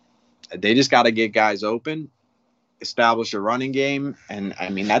 They just got to get guys open, establish a running game. And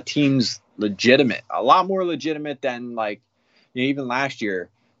that team's legitimate, a lot more legitimate than even last year.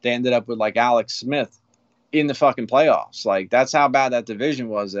 They ended up with Alex Smith in the fucking playoffs. That's how bad that division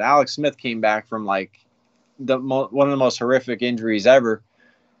was. That Alex Smith came back from one of the most horrific injuries ever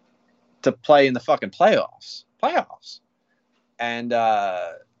to play in the fucking playoffs. And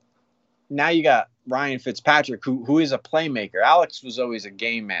now you got Ryan Fitzpatrick, who is a playmaker. Alex was always a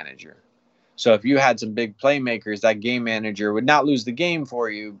game manager. So if you had some big playmakers, that game manager would not lose the game for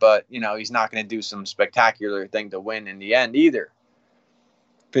you, but, he's not going to do some spectacular thing to win in the end either.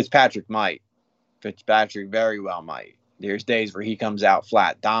 Fitzpatrick might. Fitzpatrick very well might. There's days where he comes out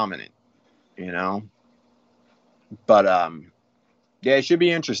flat dominant, But, it should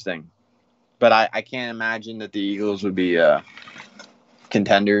be interesting. But I can't imagine that the Eagles would be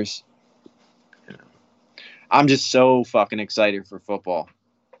contenders. I'm just so fucking excited for football.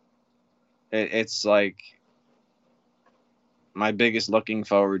 It's my biggest looking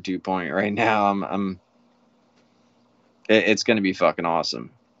forward to point right now. It's going to be fucking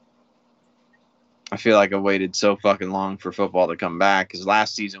awesome. I feel like I waited so fucking long for football to come back because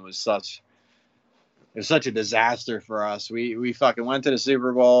last season was such a disaster for us. We fucking went to the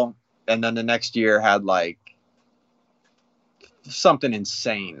Super Bowl and then the next year had like something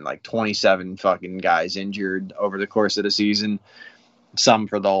insane, like 27 fucking guys injured over the course of the season, some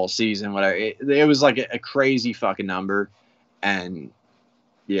for the whole season, whatever. It was like a crazy fucking number. And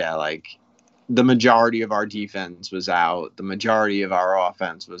yeah, like the majority of our defense was out. The majority of our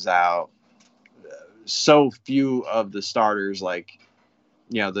offense was out. So few of the starters, like,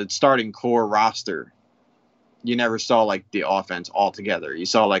 you know, the starting core roster, you never saw like the offense altogether. You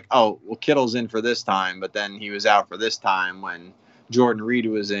saw like, oh, well, Kittle's in for this time, but then he was out for this time when Jordan Reed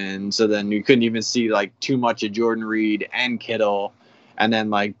was in. So then you couldn't even see like too much of Jordan Reed and Kittle. And then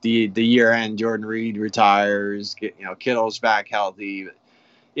like the year end, Jordan Reed retires, Kittle's back healthy.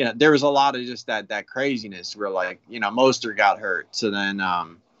 You know, there was a lot of just that craziness where like, Mostert got hurt. So then,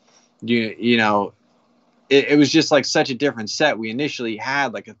 it was just like such a different set. We initially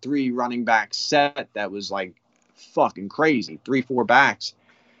had like a 3 running back set that was like fucking crazy, 3-4 backs,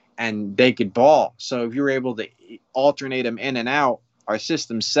 and they could ball. So if you were able to alternate them in and out, our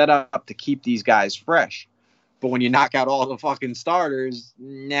system's set up to keep these guys fresh. But when you knock out all the fucking starters,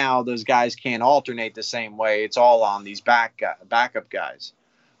 now those guys can't alternate the same way. It's all on these backup guys.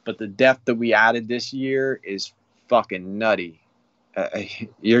 But the depth that we added this year is fucking nutty.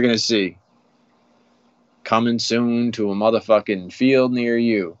 You're going to see. Coming soon to a motherfucking field near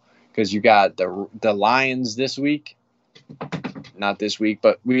you. Because you got the Lions this week. Not this week,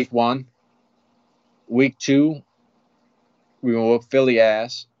 but week 1. Week 2, we will whoop Philly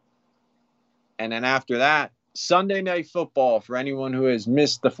ass. And then after that, Sunday Night Football for anyone who has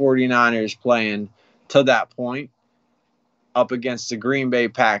missed the 49ers playing to that point. Up against the Green Bay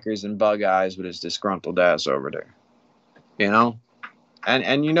Packers and Bug Eyes with his disgruntled ass over there.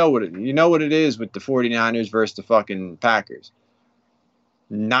 And you know what it is with the 49ers versus the fucking Packers.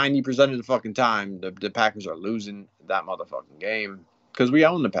 90% of the fucking time, the Packers are losing that motherfucking game because we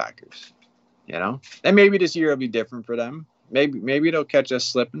own the Packers, And maybe this year will be different for them. Maybe they'll catch us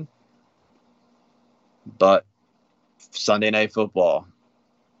slipping. But Sunday Night Football,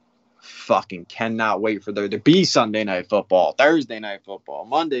 fucking cannot wait for there to be Sunday Night Football, Thursday Night Football,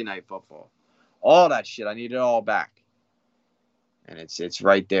 Monday Night Football, all that shit. I need it all back. And it's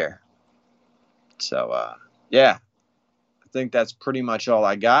right there. So, yeah. I think that's pretty much all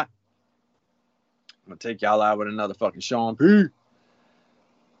I got. I'm going to take y'all out with another fucking Sean P.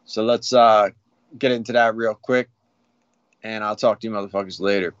 So let's get into that real quick. And I'll talk to you motherfuckers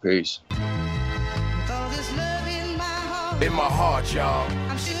later. Peace. In my heart, y'all.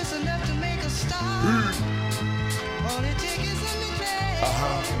 I'm sure it's enough to make a start. All it takes is a little play.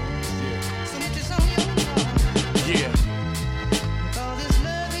 Some interest on your Yeah.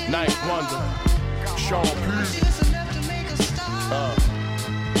 Ninth Wonder, Sean P.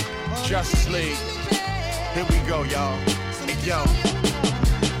 Justice League. Here we go, y'all. Hey, yo.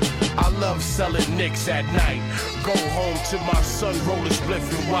 I love selling Knicks at night. Go home to my son, roll a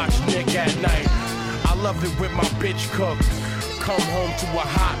spliff and watch Nick at night. I love it with my bitch cook. Come home to a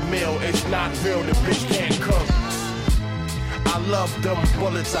hot meal. It's not real, the bitch can't cook. I love them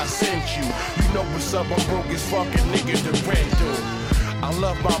bullets I sent you. You know what's up, I'm broke as fucking nigga to rent dude. I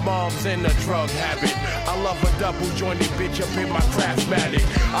love my mom's in a drug habit. I love a double jointed bitch up in my Craftmatic.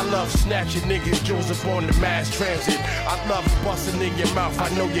 I love snatching niggas jewels up on the mass transit. I love busting in your mouth, I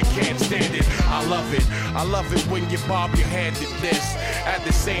know you can't stand it. I love it when you bob your hand at this. At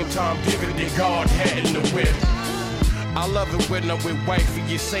the same time giving the guard head in the whip. I love it when I'm with wifey,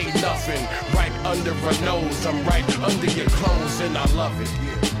 you say nothing. Right under her nose, I'm right under your clothes, and I love it.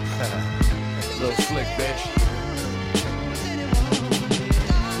 Yeah. Little slick bitch.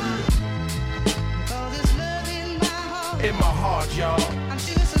 In my heart, y'all. I'm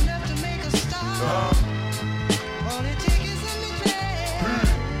sure it's enough to make a start. All it takes is a little play.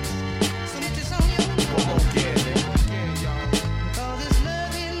 Some interest on your one more again, y'all. All this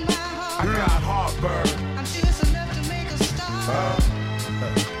love in my heart. I got heartburn. I'm sure it's enough to make a start.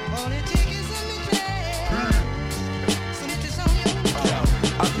 All it takes is a little play. Some interest on your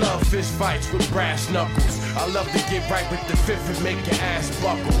I love fist fights with brass knuckles. I love to get right with the fifth and make your ass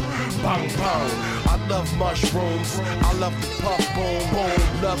buckle. Bang, bang. I love mushrooms. I love the puff, boom,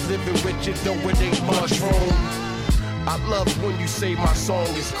 boom. Love living with you, though it ain't mushroom. I love when you say my song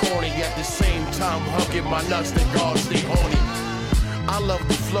is corny. At the same time, hugging my nuts, the God stay horny. I love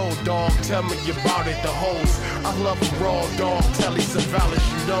the flow, dog. Tell me about it, the hoes. I love the raw, dog. Telly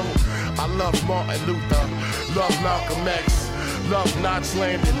Savalas, you know. I love Martin Luther. Love Malcolm X. Love Knots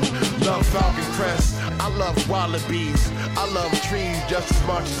Landing, love Falcon Crest. I love wallabies, I love trees just as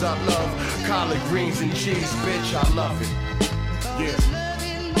much as I love collard greens and cheese, bitch, I love it. Yeah.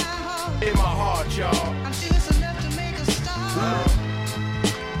 In my heart, y'all. I'm serious enough to make a start.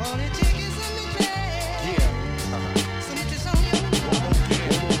 All it takes is a new day. Yeah. So much is on you. One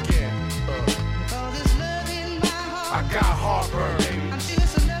more again. With all this love in my heart. I got heartburn, baby. I'm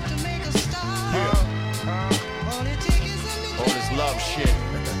serious enough to make a start. Yeah. All it takes is a new All this love shit.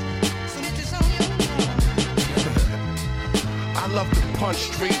 So much is on you. I love to punch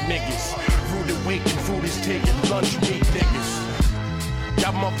street niggas. Rooted waking food is taking lunch meat niggas.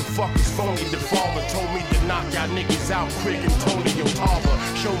 Y'all motherfuckers phony. The father told me to knock y'all niggas out quick and Tony Otava.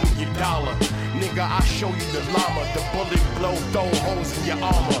 Show me your dollar. Nigga, I show you the llama. The bullet blow, throw holes in your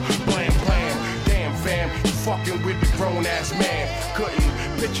armor. Blam, blam. Damn, fam. You fucking with the grown ass man. Couldn't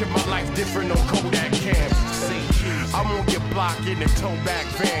picture my life different on Kodak cams. See, I'm on your block in a towback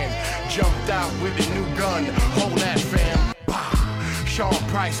van. Jumped out with a new gun. Hold that, fam. Sean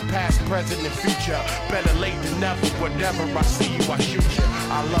Price, past, present, and future. Better late than never. Whatever I see you, I shoot you.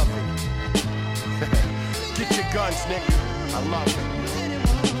 I love it. Get your guns, nigga. I love it.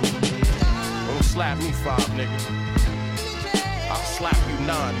 Don't slap me 5, nigga. I'll slap you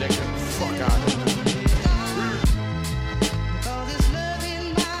 9, nigga. Fuck out of here.